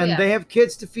 Oh and yeah. they have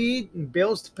kids to feed and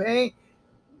bills to pay.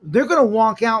 They're going to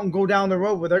walk out and go down the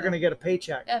road where they're going to get a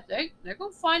paycheck. Yeah, they're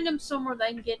gonna find them somewhere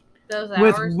they can get those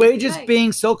With hours. wages paid.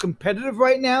 being so competitive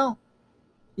right now,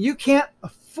 you can't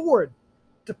afford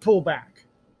to pull back.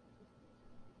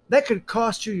 That could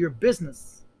cost you your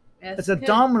business. Yes, It's a good.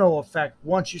 domino effect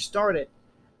once you start it.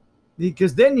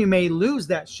 Because then you may lose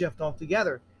that shift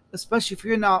altogether, especially if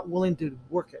you're not willing to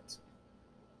work it.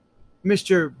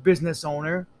 Mr. Business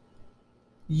Owner,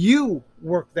 you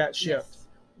work that shift. Yes.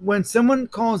 When someone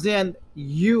calls in,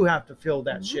 you have to fill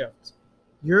that shift.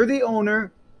 You're the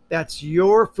owner. That's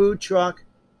your food truck,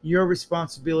 your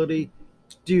responsibility.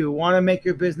 Do you want to make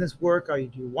your business work? Or do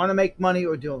you want to make money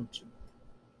or don't you?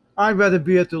 I'd rather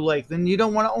be at the lake than you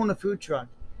don't want to own a food truck.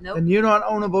 Nope. Then you don't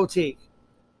own a boutique.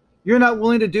 You're not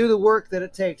willing to do the work that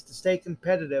it takes to stay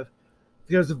competitive.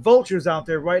 There's the vultures out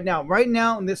there right now. Right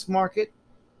now in this market,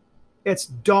 it's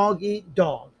dog eat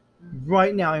dog.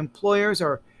 Right now, employers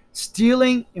are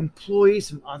stealing employees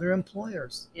from other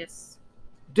employers. Yes.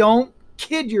 Don't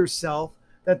kid yourself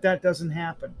that that doesn't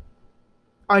happen.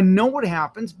 I know what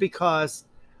happens because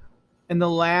in the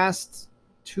last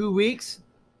 2 weeks,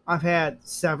 I've had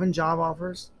 7 job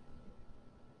offers.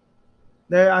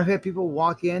 I've had people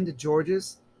walk into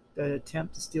George's that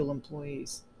attempt to steal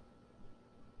employees.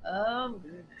 Oh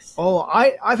goodness. Oh,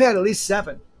 I've had at least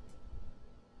 7.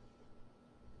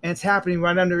 And it's happening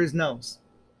right under his nose.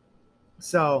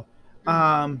 So,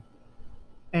 and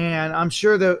I'm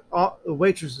sure the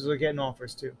waitresses are getting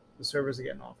offers too. The servers are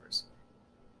getting offers.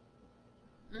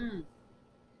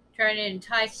 Trying to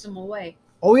entice them away.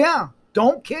 Oh yeah,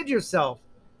 don't kid yourself.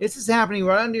 This is happening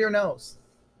right under your nose.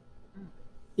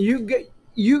 You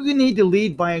need to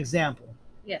lead by example.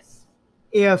 Yes.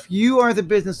 If you are the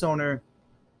business owner,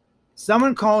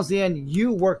 someone calls in,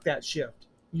 you work that shift.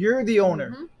 You're the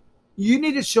owner. Mhm. You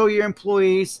need to show your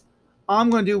employees, I'm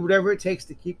going to do whatever it takes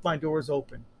to keep my doors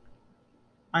open.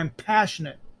 I'm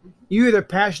passionate. You're either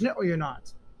passionate or you're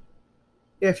not.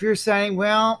 If you're saying,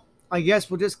 well, I guess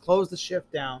we'll just close the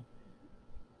shift down.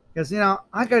 Because, I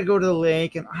got to go to the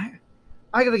lake and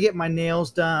I got to get my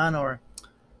nails done, or,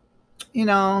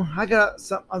 I got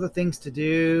some other things to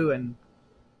do. And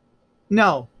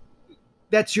no,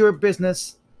 that's your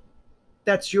business.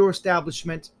 That's your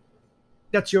establishment.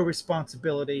 That's your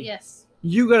responsibility. Yes.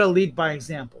 You got to lead by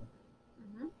example.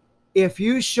 Mm-hmm. If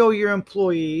you show your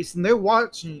employees, and they're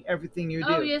watching everything you do,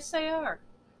 Oh yes, they are.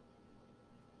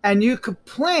 and you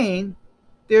complain,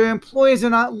 their employees are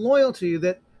not loyal to you,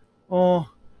 that, oh,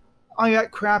 I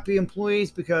got crappy employees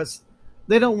because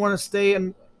they don't want to stay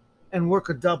and work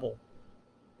a double.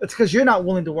 It's because you're not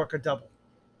willing to work a double.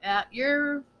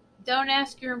 Don't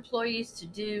ask your employees to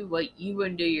do what you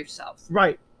wouldn't do yourself.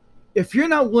 Right. If you're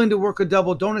not willing to work a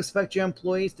double, don't expect your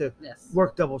employees to Yes.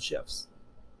 work double shifts.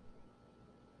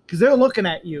 Because they're looking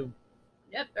at you.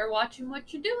 Yep, they're watching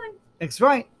what you're doing. That's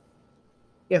right.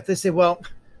 If they say, well,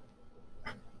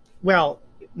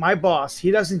 my boss, he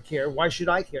doesn't care. Why should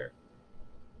I care?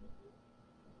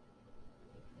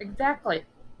 Exactly.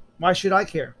 Why should I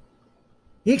care?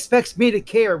 He expects me to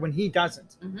care when he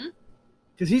doesn't. Mm-hmm.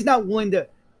 Because he's not willing to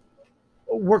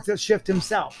work that shift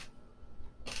himself.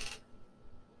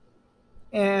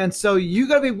 And so you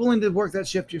got to be willing to work that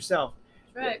shift yourself.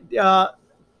 Right.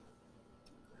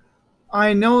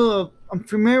 I know I'm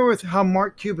familiar with how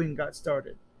Mark Cuban got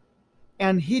started,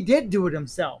 and he did do it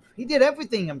himself. He did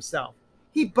everything himself.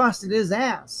 He busted his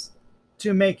ass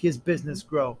to make his business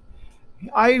grow.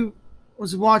 I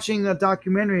was watching a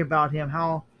documentary about him,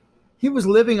 how he was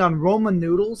living on Roman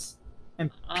noodles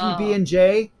and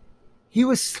PB&J. He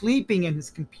was sleeping in his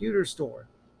computer store,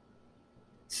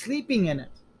 sleeping in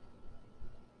it.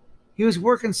 He was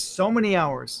working so many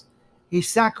hours. He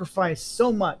sacrificed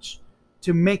so much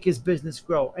to make his business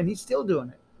grow, and he's still doing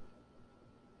it.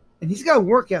 And he's got a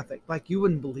work ethic like you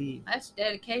wouldn't believe. That's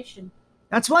dedication.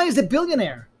 That's why he's a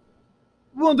billionaire.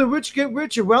 Well, the rich get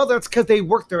richer. Well, that's because they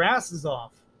work their asses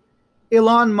off.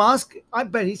 Elon Musk, I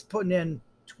bet he's putting in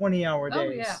 20-hour days. Oh,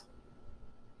 yeah.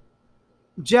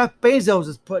 Jeff Bezos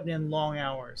is putting in long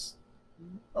hours.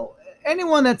 Oh,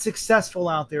 anyone that's successful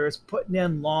out there is putting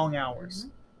in long hours.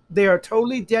 They are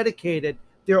totally dedicated.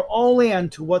 They're all in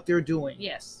to what they're doing.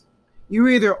 Yes. You're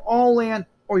either all in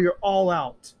or you're all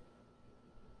out.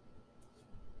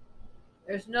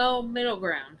 There's no middle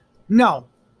ground. No.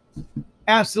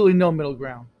 Absolutely no middle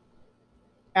ground.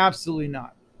 Absolutely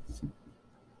not.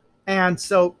 And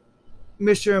so,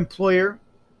 Mr. Employer,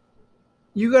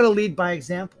 you got to lead by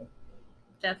example.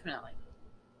 Definitely.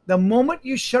 The moment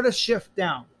you shut a shift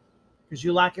down because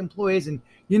you lack employees and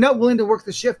you're not willing to work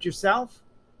the shift yourself,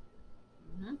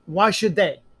 why should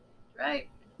they? Right.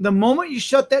 The moment you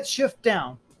shut that shift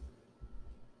down,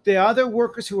 the other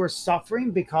workers who are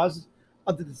suffering because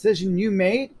of the decision you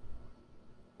made,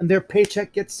 and their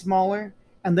paycheck gets smaller,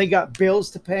 and they got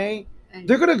bills to pay,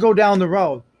 they're going to go down the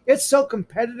road. It's so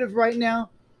competitive right now.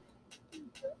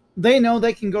 They know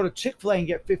they can go to Chick-fil-A and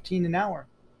get $15 an hour.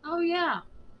 Oh, yeah.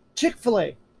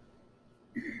 Chick-fil-A.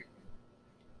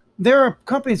 There are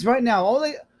companies right now,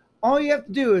 all you have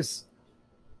to do is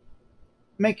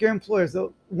make your employers,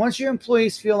 once your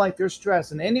employees feel like they're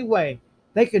stressed in any way,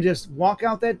 they can just walk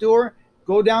out that door,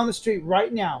 go down the street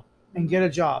right now, and get a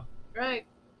job. Right.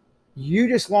 You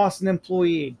just lost an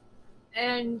employee.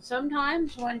 And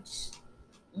sometimes once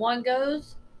one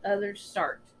goes, others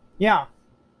start. Yeah.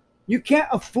 You can't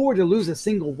afford to lose a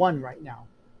single one right now.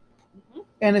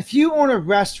 And if you own a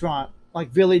restaurant like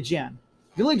Village Inn,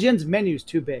 Village Inn's menu is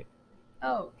too big.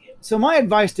 Oh. So my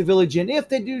advice to Village Inn, if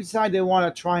they do decide they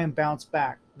want to try and bounce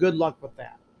back, good luck with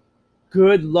that.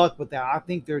 Good luck with that. I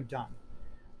think they're done.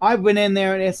 I've been in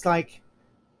there and it's like,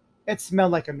 it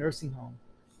smelled like a nursing home.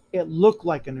 It looked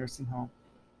like a nursing home.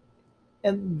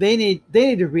 And they need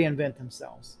to reinvent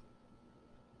themselves.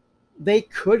 They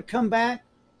could come back.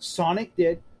 Sonic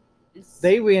did.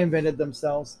 They reinvented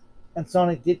themselves, and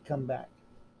Sonic did come back.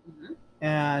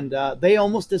 And they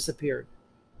almost disappeared,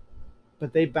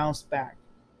 but they bounced back.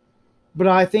 But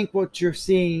I think what you're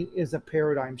seeing is a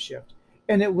paradigm shift,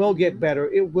 and it will get better.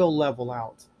 It will level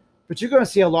out. But you're going to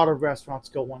see a lot of restaurants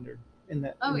go under in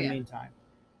the meantime.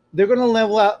 They're going to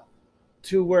level out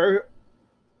to where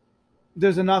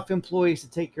there's enough employees to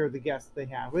take care of the guests they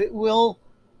have. It will,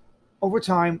 over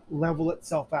time, level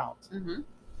itself out.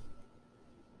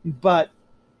 But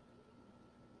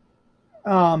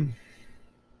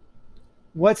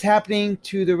what's happening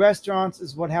to the restaurants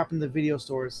is what happened to the video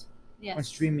stores when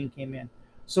streaming came in.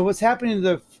 So what's happening to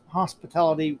the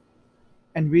hospitality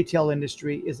and retail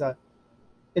industry is a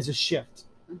shift.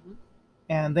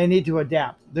 And they need to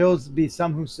adapt. There will be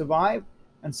some who survive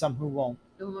and some who won't.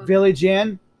 Village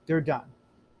Inn, they're done.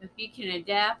 If you can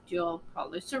adapt, you'll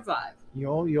probably survive.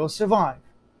 You'll survive.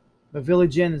 But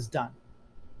Village Inn is done.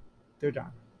 They're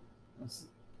done.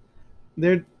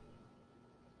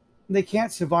 They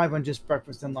can't survive on just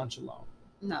breakfast and lunch alone.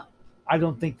 No. I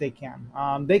don't think they can.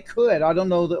 They could. I don't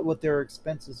know what their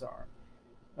expenses are.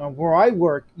 Where I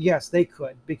work, yes, they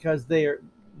could because they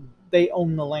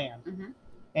own the land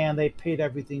and they paid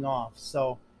everything off.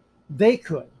 So they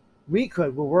could. We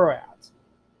could where we're at.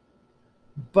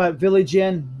 But Village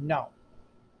Inn, no.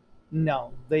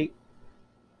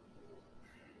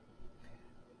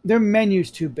 Their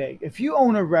menu's too big. If you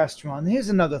own a restaurant, here's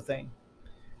another thing.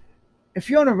 If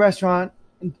you own a restaurant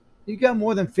and you got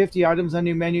more than 50 items on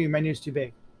your menu's too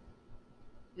big.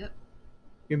 Yep.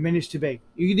 Your menu's too big.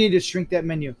 You need to shrink that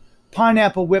menu.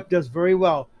 Pineapple Whip does very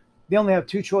well. They only have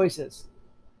 2 choices.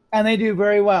 And they do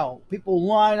very well. People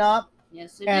line up.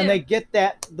 Yes, and they get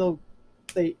that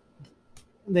they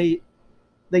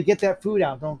get that food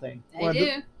out, don't they? They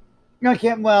do. No, I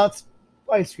can't. Well, it's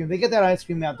ice cream. They get that ice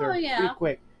cream out there pretty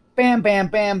quick. Bam, bam,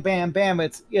 bam, bam, bam.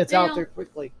 It's out there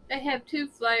quickly. They have 2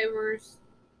 flavors.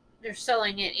 They're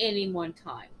selling at any one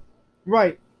time.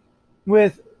 Right.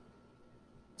 With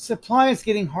supplies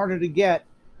getting harder to get,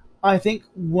 I think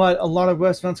what a lot of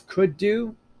restaurants could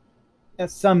do,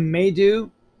 that some may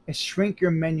do, is shrink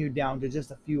your menu down to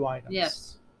just a few items.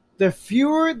 Yes. The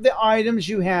fewer the items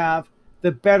you have,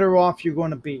 the better off you're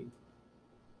going to be.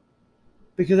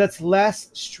 Because that's less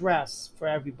stress for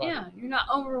everybody. Yeah, you're not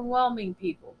overwhelming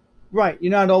people. Right.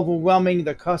 You're not overwhelming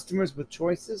the customers with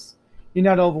choices. You're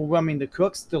not overwhelming the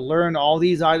cooks to learn all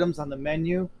these items on the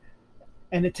menu.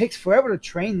 And it takes forever to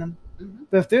train them. Mm-hmm.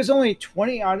 But if there's only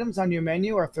 20 items on your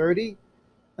menu or 30,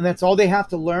 and that's all they have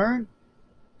to learn,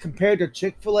 compared to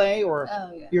Chick-fil-A or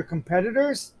your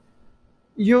competitors,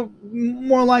 you'll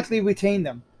more likely retain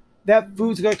them. That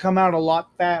food's going to come out a lot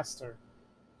faster.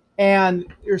 And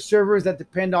your servers that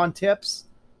depend on tips,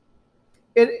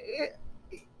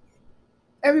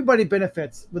 everybody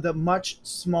benefits with a much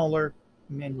smaller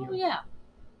menu. Oh, yeah.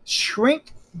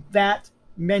 Shrink that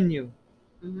menu.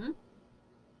 Mm-hmm.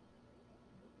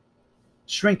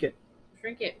 Shrink it.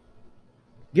 Shrink it.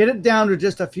 Get it down to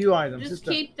just a few items. Just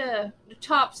keep the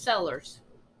top sellers.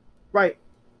 Right.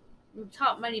 The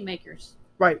top money makers.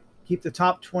 Right. Keep the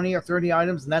top 20 or 30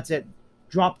 items, and that's it.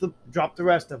 Drop the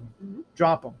rest of them. Mm-hmm.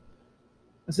 Drop them.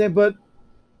 I say, but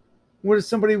what if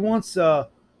somebody wants,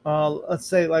 let's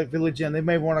say like Village Inn, they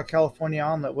may want a California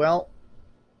omelet. Well,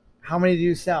 how many do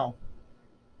you sell?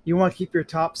 You want to keep your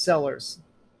top sellers.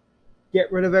 Get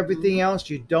rid of everything else.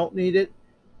 You don't need it.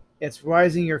 It's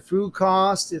rising your food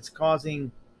costs. It's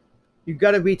causing, you've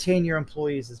got to retain your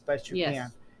employees as best you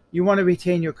can. You want to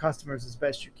retain your customers as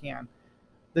best you can.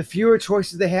 The fewer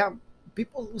choices they have,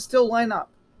 people will still line up.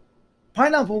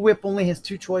 Pineapple Whip only has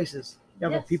 2 choices. Yeah,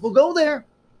 but people go there.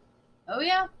 Oh,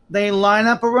 yeah. They line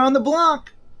up around the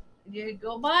block. You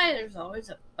go by, there's always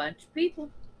a bunch of people.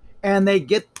 And they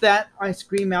get that ice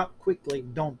cream out quickly,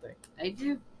 don't they? They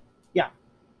do. Yeah.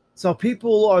 So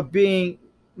people are being,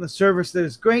 the service that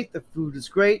is great, the food is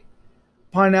great.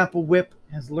 Pineapple Whip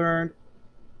has learned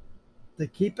to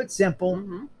keep it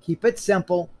simple, keep it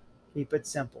simple, keep it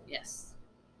simple. Yes.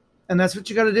 And that's what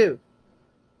you got to do.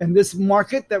 In this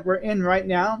market that we're in right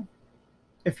now,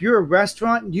 if you're a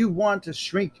restaurant, you want to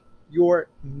shrink your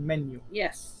menu.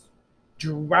 Yes.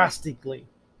 Drastically.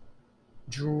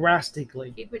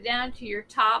 Drastically. Keep it down to your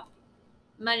top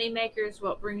money makers,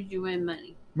 what brings you in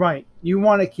money. Right. You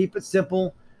want to keep it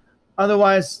simple.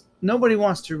 Otherwise, nobody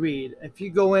wants to read. If you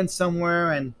go in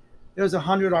somewhere and there's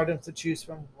 100 items to choose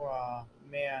from,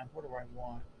 man, what do I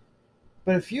want?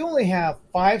 But if you only have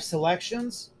 5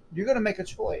 selections, you're going to make a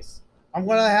choice. I'm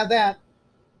going to have that.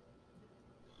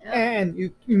 Yep. And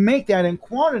you make that in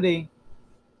quantity,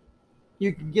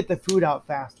 you can get the food out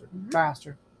faster,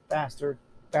 faster, faster,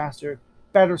 faster,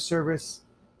 better service,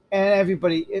 and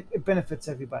everybody, it benefits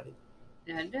everybody.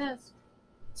 Yeah, it does.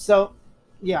 So,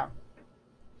 yeah.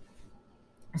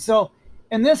 So,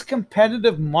 in this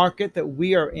competitive market that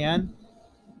we are in,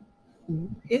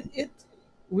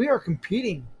 we are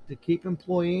competing to keep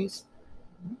employees.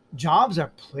 Jobs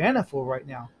are plentiful right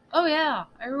now. Oh, yeah.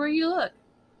 Everywhere you look.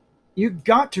 You've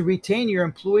got to retain your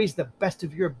employees the best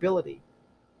of your ability.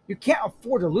 You can't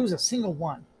afford to lose a single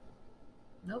one.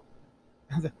 Nope.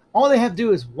 All they have to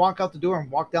do is walk out the door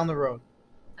and walk down the road.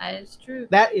 That is true.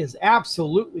 That is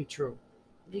absolutely true.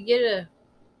 They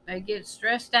get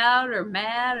stressed out or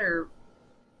mad or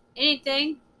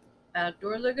anything,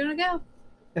 outdoor they're gonna go.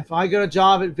 If I got a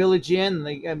job at Village Inn,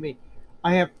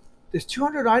 there's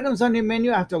 200 items on your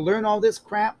menu. I have to learn all this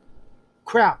crap.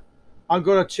 I'll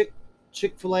go to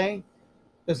Chick-fil-A.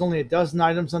 There's only a dozen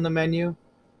items on the menu.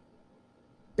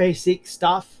 Basic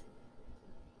stuff.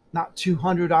 Not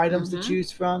 200 items to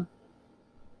choose from.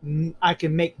 I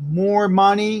can make more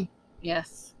money.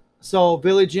 Yes. So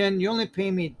Village Inn, you only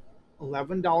pay me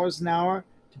 $11 an hour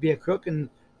to be a cook and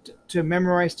to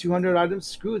memorize 200 items.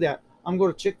 Screw that. I'm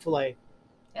going to Chick-fil-A.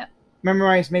 Yep.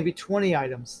 Memorize maybe 20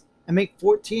 items and make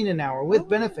 $14 an hour with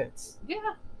benefits.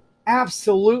 Yeah.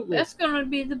 Absolutely. That's going to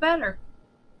be the better.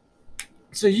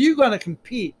 So you got to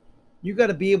compete. You got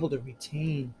to be able to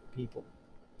retain people.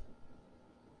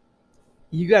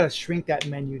 You got to shrink that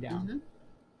menu down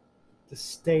to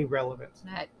stay relevant.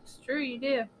 That's true, you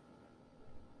do.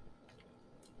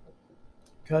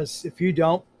 Because if you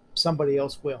don't, somebody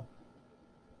else will.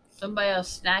 Somebody else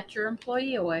snatch your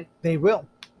employee away. They will.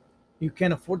 You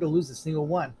can't afford to lose a single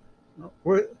one.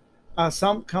 Nope.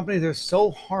 Some companies are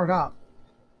so hard up.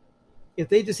 If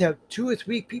they just have 2 or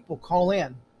 3 people call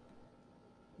in,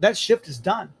 that shift is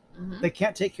done. They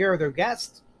can't take care of their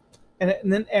guests. And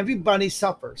then everybody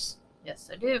suffers.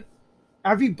 Yes, I do.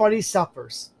 Everybody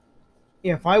suffers.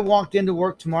 If I walked into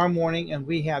work tomorrow morning and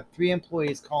we had 3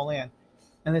 employees call in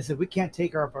and they said, we can't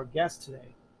take care of our guests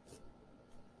today,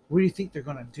 what do you think they're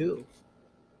going to do?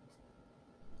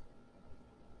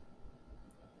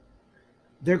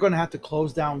 they're going to have to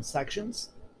close down sections.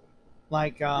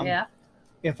 Like Yeah.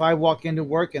 if I walk into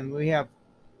work and we have,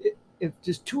 if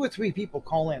just 2 or 3 people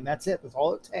call in, that's it. That's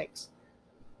all it takes.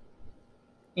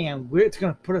 And it's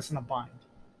going to put us in a bind.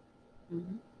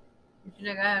 Mm-hmm.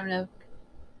 You're not gonna have enough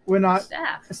We're not.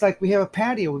 staff. It's like we have a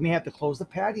patio. We may have to close the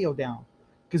patio down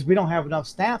because we don't have enough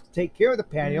staff to take care of the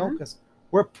patio because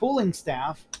we're pulling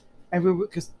staff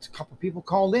because a couple people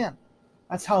called in.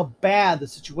 That's how bad the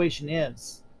situation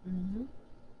is. Mm-hmm.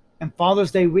 And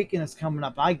Father's Day weekend is coming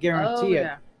up. I guarantee it.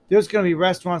 Yeah. There's going to be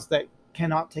restaurants that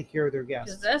cannot take care of their Because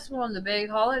guests. that's one of the big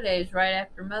holidays right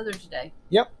after Mother's Day.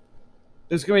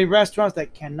 There's going to be restaurants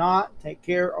that cannot take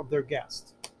care of their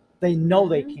guests. They know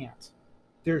they can't.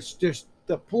 There's just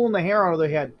they're pulling the hair out of their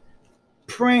head,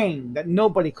 praying that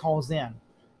nobody calls in.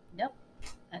 Yep,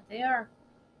 that they are.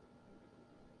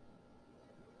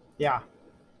 Yeah,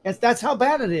 that's how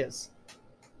bad it is.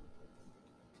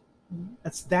 Mhm.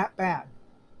 It's that bad.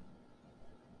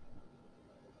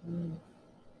 Mm.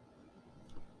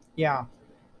 Yeah.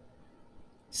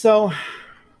 So,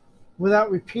 without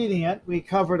repeating it, we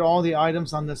covered all the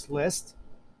items on this list.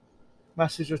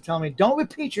 Message was telling me, don't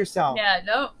repeat yourself. Yeah,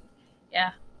 don't.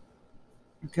 Yeah.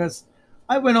 Because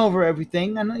I went over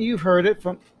everything, and you've heard it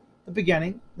from the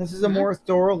beginning. This is a more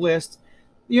thorough list.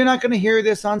 You're not going to hear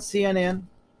this on CNN.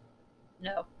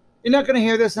 No. You're not going to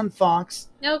hear this on Fox.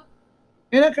 Nope.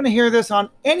 You're not going to hear this on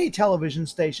any television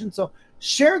station. So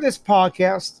share this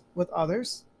podcast with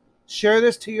others. Share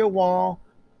this to your wall.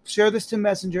 Share this to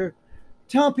Messenger.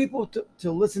 Tell people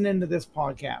to listen into this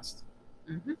podcast.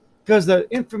 Mm-hmm. Because the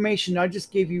information I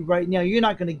just gave you right now, you're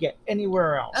not going to get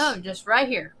anywhere else. Oh, just right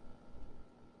here.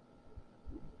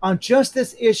 On just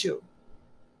this issue,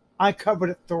 I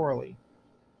covered it thoroughly.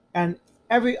 And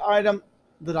every item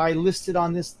that I listed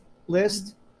on this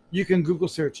list, you can Google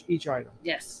search each item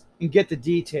Yes. and get the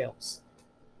details.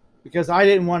 Because I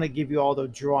didn't want to give you all the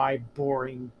dry,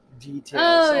 boring details.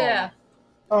 Oh, yeah.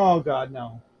 Oh, God,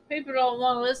 no. People don't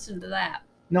want to listen to that.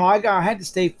 No, I had to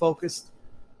stay focused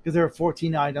because there are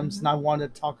 14 items, and I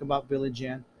wanted to talk about Village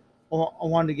Inn. I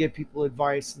wanted to give people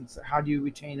advice and how do you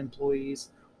retain employees,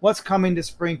 what's coming to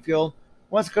Springfield,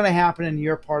 what's going to happen in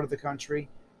your part of the country.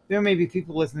 There may be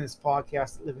people listening to this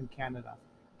podcast that live in Canada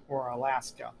or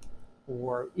Alaska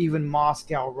or even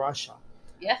Moscow, Russia.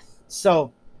 Yes.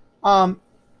 So, but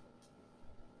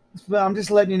I'm just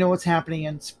letting you know what's happening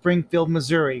in Springfield,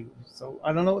 Missouri. So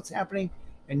I don't know what's happening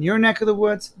in your neck of the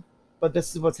woods, but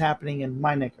this is what's happening in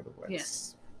my neck of the woods.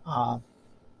 Yes.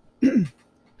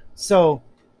 So,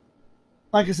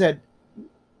 like I said,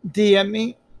 DM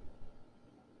me.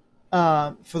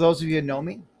 For those of you who know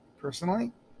me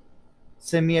personally,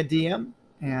 send me a DM.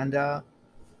 And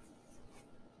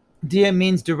DM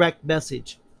means direct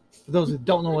message. For those who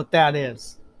don't know what that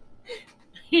is.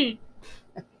 Because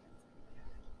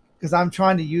I'm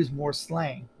trying to use more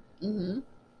slang. Mm-hmm.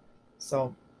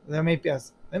 So there may be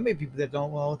people that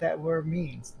don't know what that word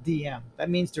means. DM. That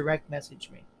means direct message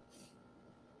me.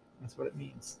 That's what it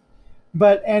means.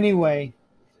 But anyway,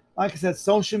 like I said,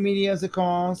 social media is a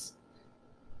cause.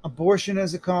 Abortion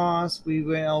is a cause. We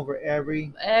went over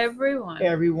every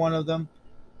one of them.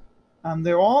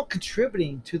 They're all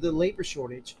contributing to the labor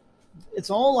shortage. It's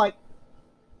all like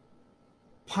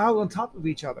piled on top of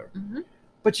each other. Mm-hmm.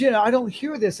 But I don't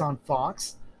hear this on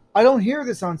Fox. I don't hear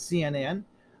this on CNN.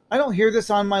 I don't hear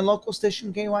this on my local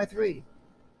station, KY3.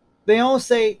 They all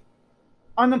say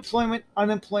unemployment,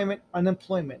 unemployment,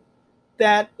 unemployment.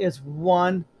 That is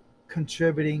one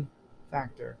contributing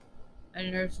factor.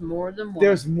 And there's more than one.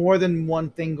 There's more than one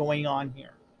thing going on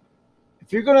here.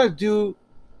 If you're going to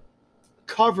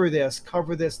cover this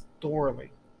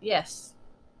thoroughly. Yes.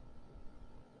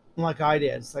 Like I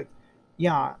did. It's like,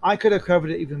 yeah, I could have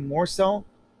covered it even more so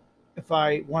if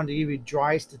I wanted to give you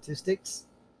dry statistics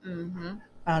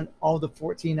on all the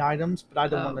 14 items, but I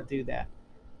don't want to do that.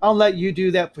 I'll let you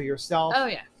do that for yourself. Oh,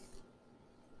 yeah.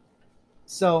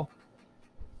 So,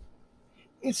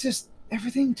 it's just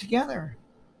everything together.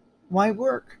 Why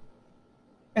work?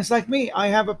 It's like me. I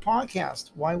have a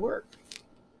podcast. Why work?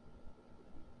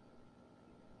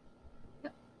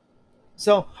 Yep.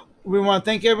 So, we want to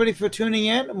thank everybody for tuning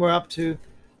in. We're up to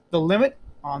the limit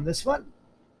on this one.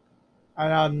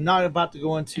 And I'm not about to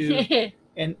go into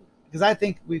and because I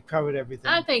think we've covered everything.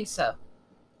 I think so.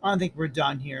 I think we're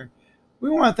done here. We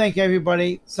want to thank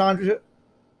everybody. Sandra,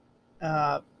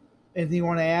 anything you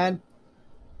want to add?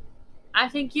 I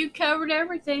think you covered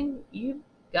everything. You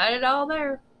got it all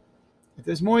there. If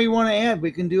there's more you want to add,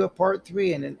 we can do a part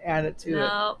 3 and then add it to it.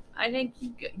 No, I think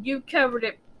you covered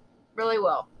it really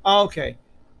well. Okay.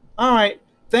 All right.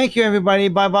 Thank you, everybody.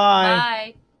 Bye-bye.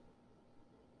 Bye.